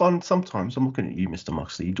 Sure, it's fun sometimes. I'm looking at you, Mr.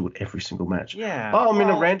 Moxley. You do it every single match. Yeah. Oh, I'm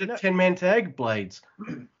in a random 10-man tag, blades.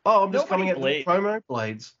 Oh, I'm just coming at the promo,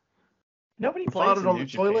 blades. Nobody blades in on New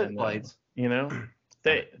the toilet, Japan, blades.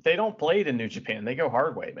 They don't blade in New Japan. They go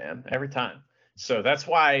hard way, man, every time. So that's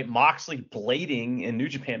why Moxley blading in New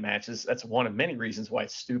Japan matches, that's one of many reasons why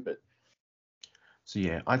it's stupid. So,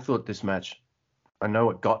 yeah, I thought this match, I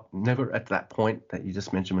know it got never at that point that you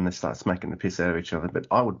just mentioned when they start smacking the piss out of each other, but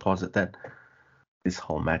I would posit that this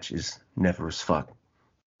whole match is never as fuck.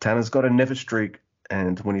 Tanner's got a never streak,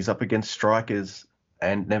 and when he's up against strikers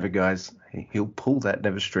and never guys, he'll pull that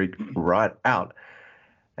never streak right out.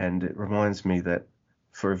 And it reminds me that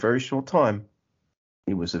for a very short time,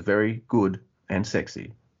 he was a very good and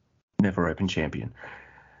sexy never open champion.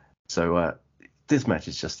 So this match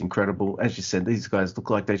is just incredible. As you said, these guys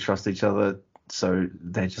look like they trust each other, so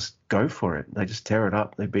they just go for it. They just tear it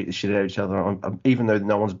up. They beat the shit out of each other. Even though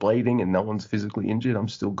no one's bleeding and no one's physically injured, I'm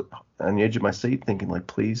still on the edge of my seat thinking, like,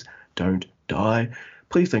 please don't die.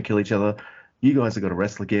 Please don't kill each other. You guys have got to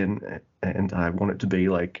wrestle again, and I want it to be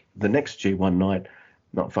like the next G1 night,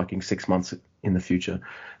 not fucking 6 months in the future.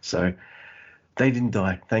 So They didn't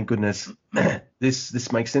die, thank goodness.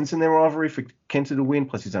 This makes sense in their rivalry for Kenta to win.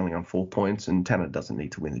 Plus, he's only on 4 points, and Tanner doesn't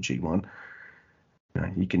need to win the G1.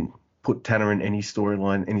 You can put Tanner in any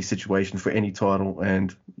storyline, any situation for any title,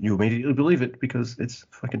 and you immediately believe it because it's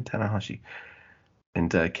fucking Tanahashi. And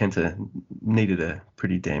Kenta needed a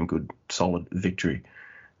pretty damn good, solid victory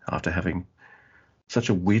after having such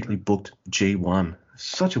a weirdly booked G1.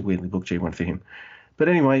 Such a weirdly booked G1 for him. But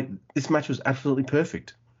anyway, this match was absolutely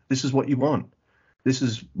perfect. This is what you want. This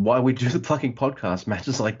is why we do the fucking podcast,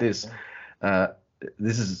 matches like this.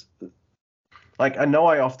 This is... Like, I know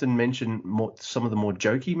I often mention some of the more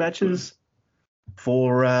jokey matches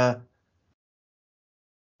for,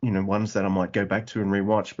 ones that I might go back to and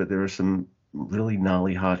rewatch, but there are some really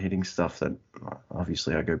gnarly, hard-hitting stuff that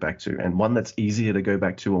obviously I go back to. And one that's easier to go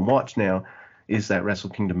back to and watch now is that Wrestle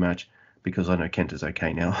Kingdom match, because I know Kenta's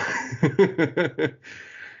okay now.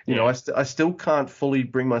 I still can't fully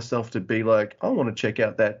bring myself to be like, I want to check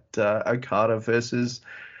out that Okada versus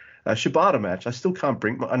Shibata match. I still can't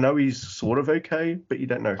I know he's sort of okay, but you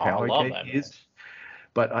don't know how okay he is.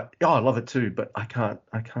 But I love it too, but I can't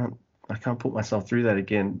put myself through that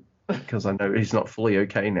again because I know he's not fully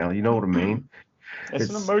okay now. You know what I mean? It's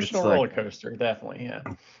an emotional roller coaster, definitely. Yeah.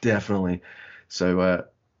 Definitely. So,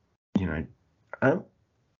 and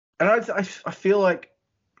I feel like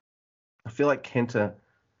Kenta.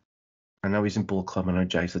 I know he's in Bullet Club. I know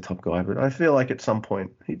Jay's the top guy, but I feel like at some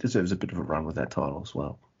point he deserves a bit of a run with that title as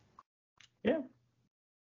well. Yeah,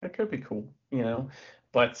 that could be cool,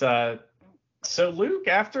 But so Luke,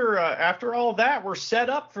 after all that, we're set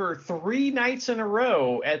up for 3 nights in a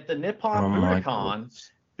row at the Nippon Budokan.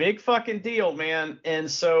 Big fucking deal, man. And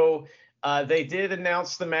so they did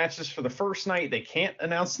announce the matches for the first night. They can't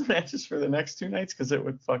announce the matches for the next 2 nights because it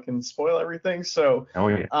would fucking spoil everything. So,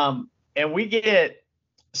 and we get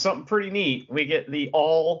something pretty neat. We get the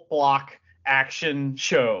all block action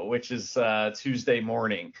show, which is Tuesday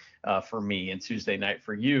morning for me and Tuesday night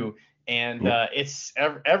for you. And it's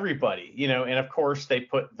everybody, and of course they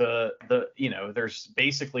put the there's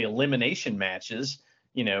basically elimination matches,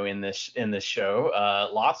 in this show,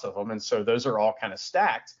 lots of them. And so those are all kind of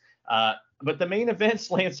stacked. But the main event's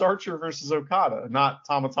Lance Archer versus Okada, not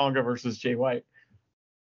Tama Tonga versus Jay White.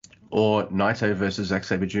 Or Naito versus Zack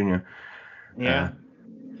Sabre Jr. Yeah.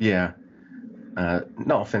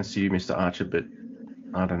 No offense to you, Mr. Archer, but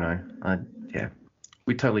I don't know.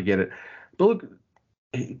 We totally get it. But look,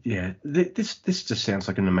 this just sounds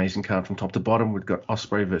like an amazing card from top to bottom. We've got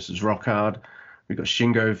Ospreay versus Rock Hard. We've got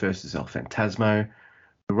Shingo versus El Phantasmo.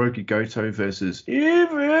 Hiroki Goto versus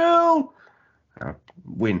Evil.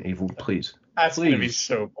 Win, Evil, please. That's going to be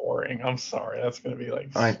so boring. I'm sorry. That's going to be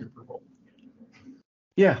super boring.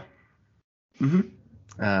 Yeah. Mm-hmm.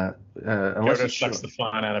 Goto sucks the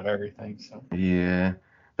fun out of everything. So. Yeah.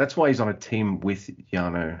 That's why he's on a team with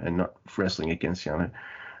Yano and not wrestling against Yano.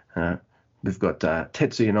 We've got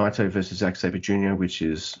Tetsuya Naito versus Zack Sabre Jr., which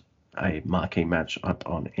is a marquee match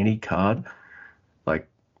on any card. Like,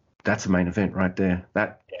 that's a main event right there.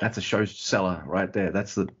 That's a show seller right there.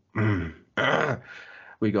 That's the...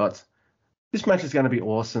 We got... This match is going to be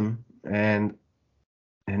awesome, and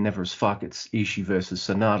never as fuck, it's Ishii versus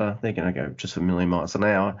Sonata. They're going to go just a million miles an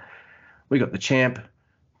hour. We got the champ,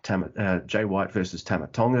 Jay White versus Tama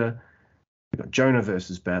Tonga. We got Jonah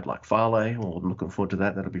versus Bad Luck Fale. Well, I'm looking forward to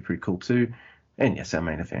that. That'll be pretty cool too. And yes, our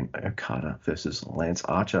main event, Okada versus Lance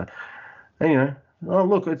Archer. And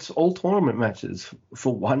look, it's all tournament matches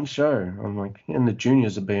for one show. I'm like, and the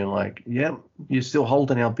juniors are being like, yeah, you're still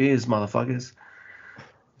holding our beers, motherfuckers.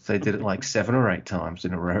 So they did it like 7 or 8 times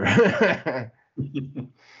in a row.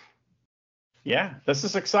 Yeah, this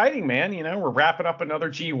is exciting, man. We're wrapping up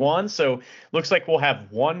another G1, so looks like we'll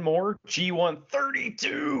have one more G1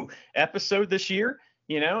 32 episode this year,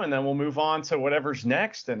 and then we'll move on to whatever's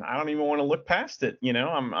next. And I don't even want to look past it.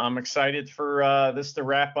 I'm excited for this to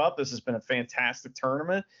wrap up. This has been a fantastic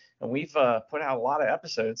tournament, and we've put out a lot of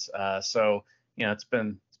episodes. So it's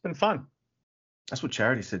been fun. That's what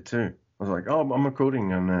Charity said too. I was like, oh, I'm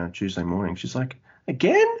recording on Tuesday morning. She's like,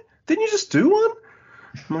 again? Didn't you just do one?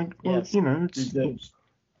 I'm like, well, yes, it's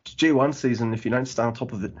G1 season. If you don't stay on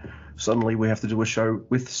top of it, suddenly we have to do a show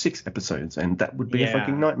with 6 episodes, and that would be a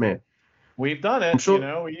fucking nightmare. We've done it, I'm sure,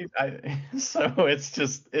 so it's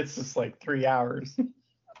just like 3 hours.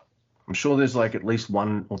 I'm sure there's like at least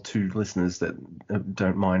 1 or 2 listeners that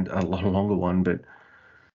don't mind a longer one, but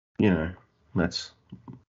that's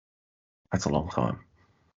a long time.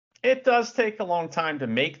 It does take a long time to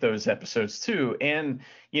make those episodes too. And,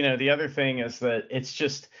 the other thing is that it's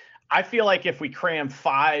just, I feel like if we cram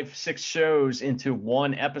 5-6 shows into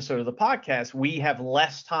one episode of the podcast, we have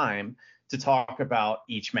less time to talk about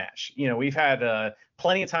each match. We've had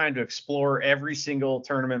plenty of time to explore every single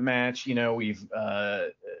tournament match. We've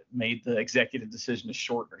made the executive decision to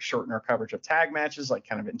shorten our coverage of tag matches, like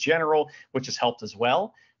kind of in general, which has helped as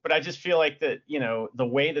well. But I just feel like that, the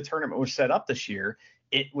way the tournament was set up this year,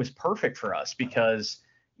 it was perfect for us because,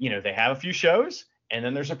 they have a few shows and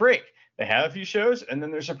then there's a break. They have a few shows and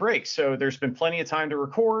then there's a break. So there's been plenty of time to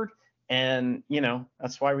record, and,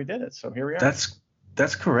 that's why we did it. So here we are.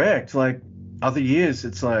 That's correct. Like other years,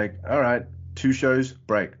 it's like, all right, 2 shows,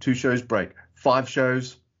 break, 2 shows, break, 5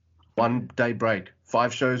 shows, 1 day break,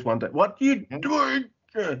 5 shows, 1 day. What are you doing?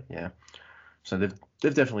 Yeah. So they've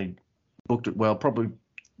definitely booked it well, probably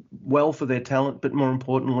well for their talent, but more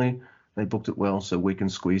importantly, they booked it well so we can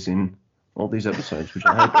squeeze in all these episodes, which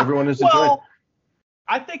I hope everyone has enjoyed.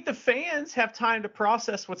 I think the fans have time to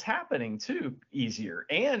process what's happening too easier,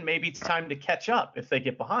 and maybe it's time to catch up if they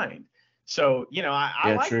get behind. So,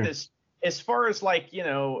 I like true. this as far as like,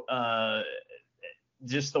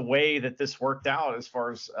 just the way that this worked out as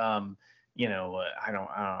far as, I'm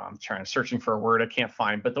searching for a word I can't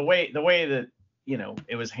find, but the way that,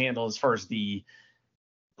 it was handled as far as the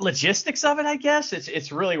logistics of it, I guess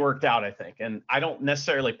it's really worked out, I think. And I don't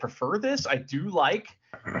necessarily prefer this. I do like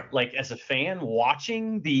as a fan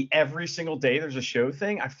watching the every single day there's a show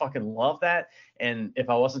thing. I fucking love that. And if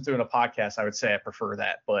I wasn't doing a podcast, I would say I prefer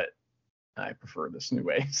that, but I prefer this new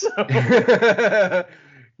way. So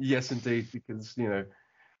yes, indeed, because we got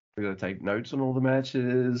to take notes on all the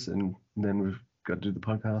matches, and then we've got to do the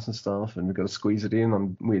podcast and stuff, and we've got to squeeze it in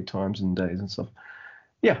on weird times and days and stuff.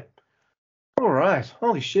 Yeah. All right.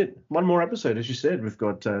 Holy shit. 1 more episode, as you said. We've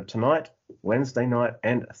got tonight, Wednesday night,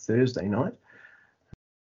 and Thursday night.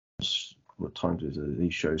 What time do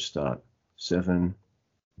these shows start? 7.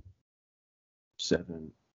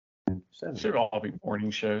 Should all be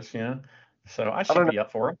morning shows, yeah. So I should be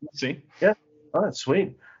up for it. Let's see. Yeah. Oh, that's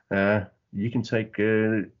sweet. You can take,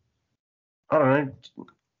 I don't know.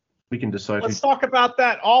 We can decide. Let's talk about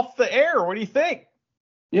that off the air. What do you think?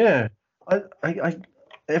 Yeah. I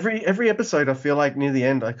every episode, I feel like near the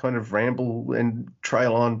end, I kind of ramble and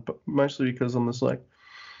trail on, but mostly because I'm just like,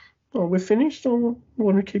 oh, we're finished. I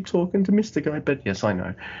want to keep talking to Mr. Guy. But yes, I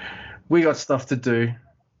know. We got stuff to do.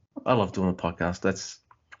 I love doing the podcast. That's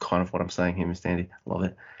kind of what I'm saying here, Mr. Andy. Love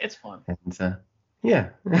it. It's fun. And yeah,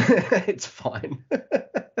 it's fine.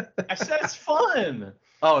 I said it's fun.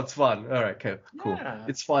 Oh, it's fun. All right, cool. Yeah.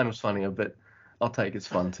 It's fine was funnier, but I'll take it's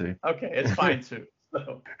fun too. Okay, it's fine too.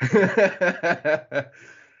 So.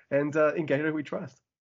 And in Gator we trust.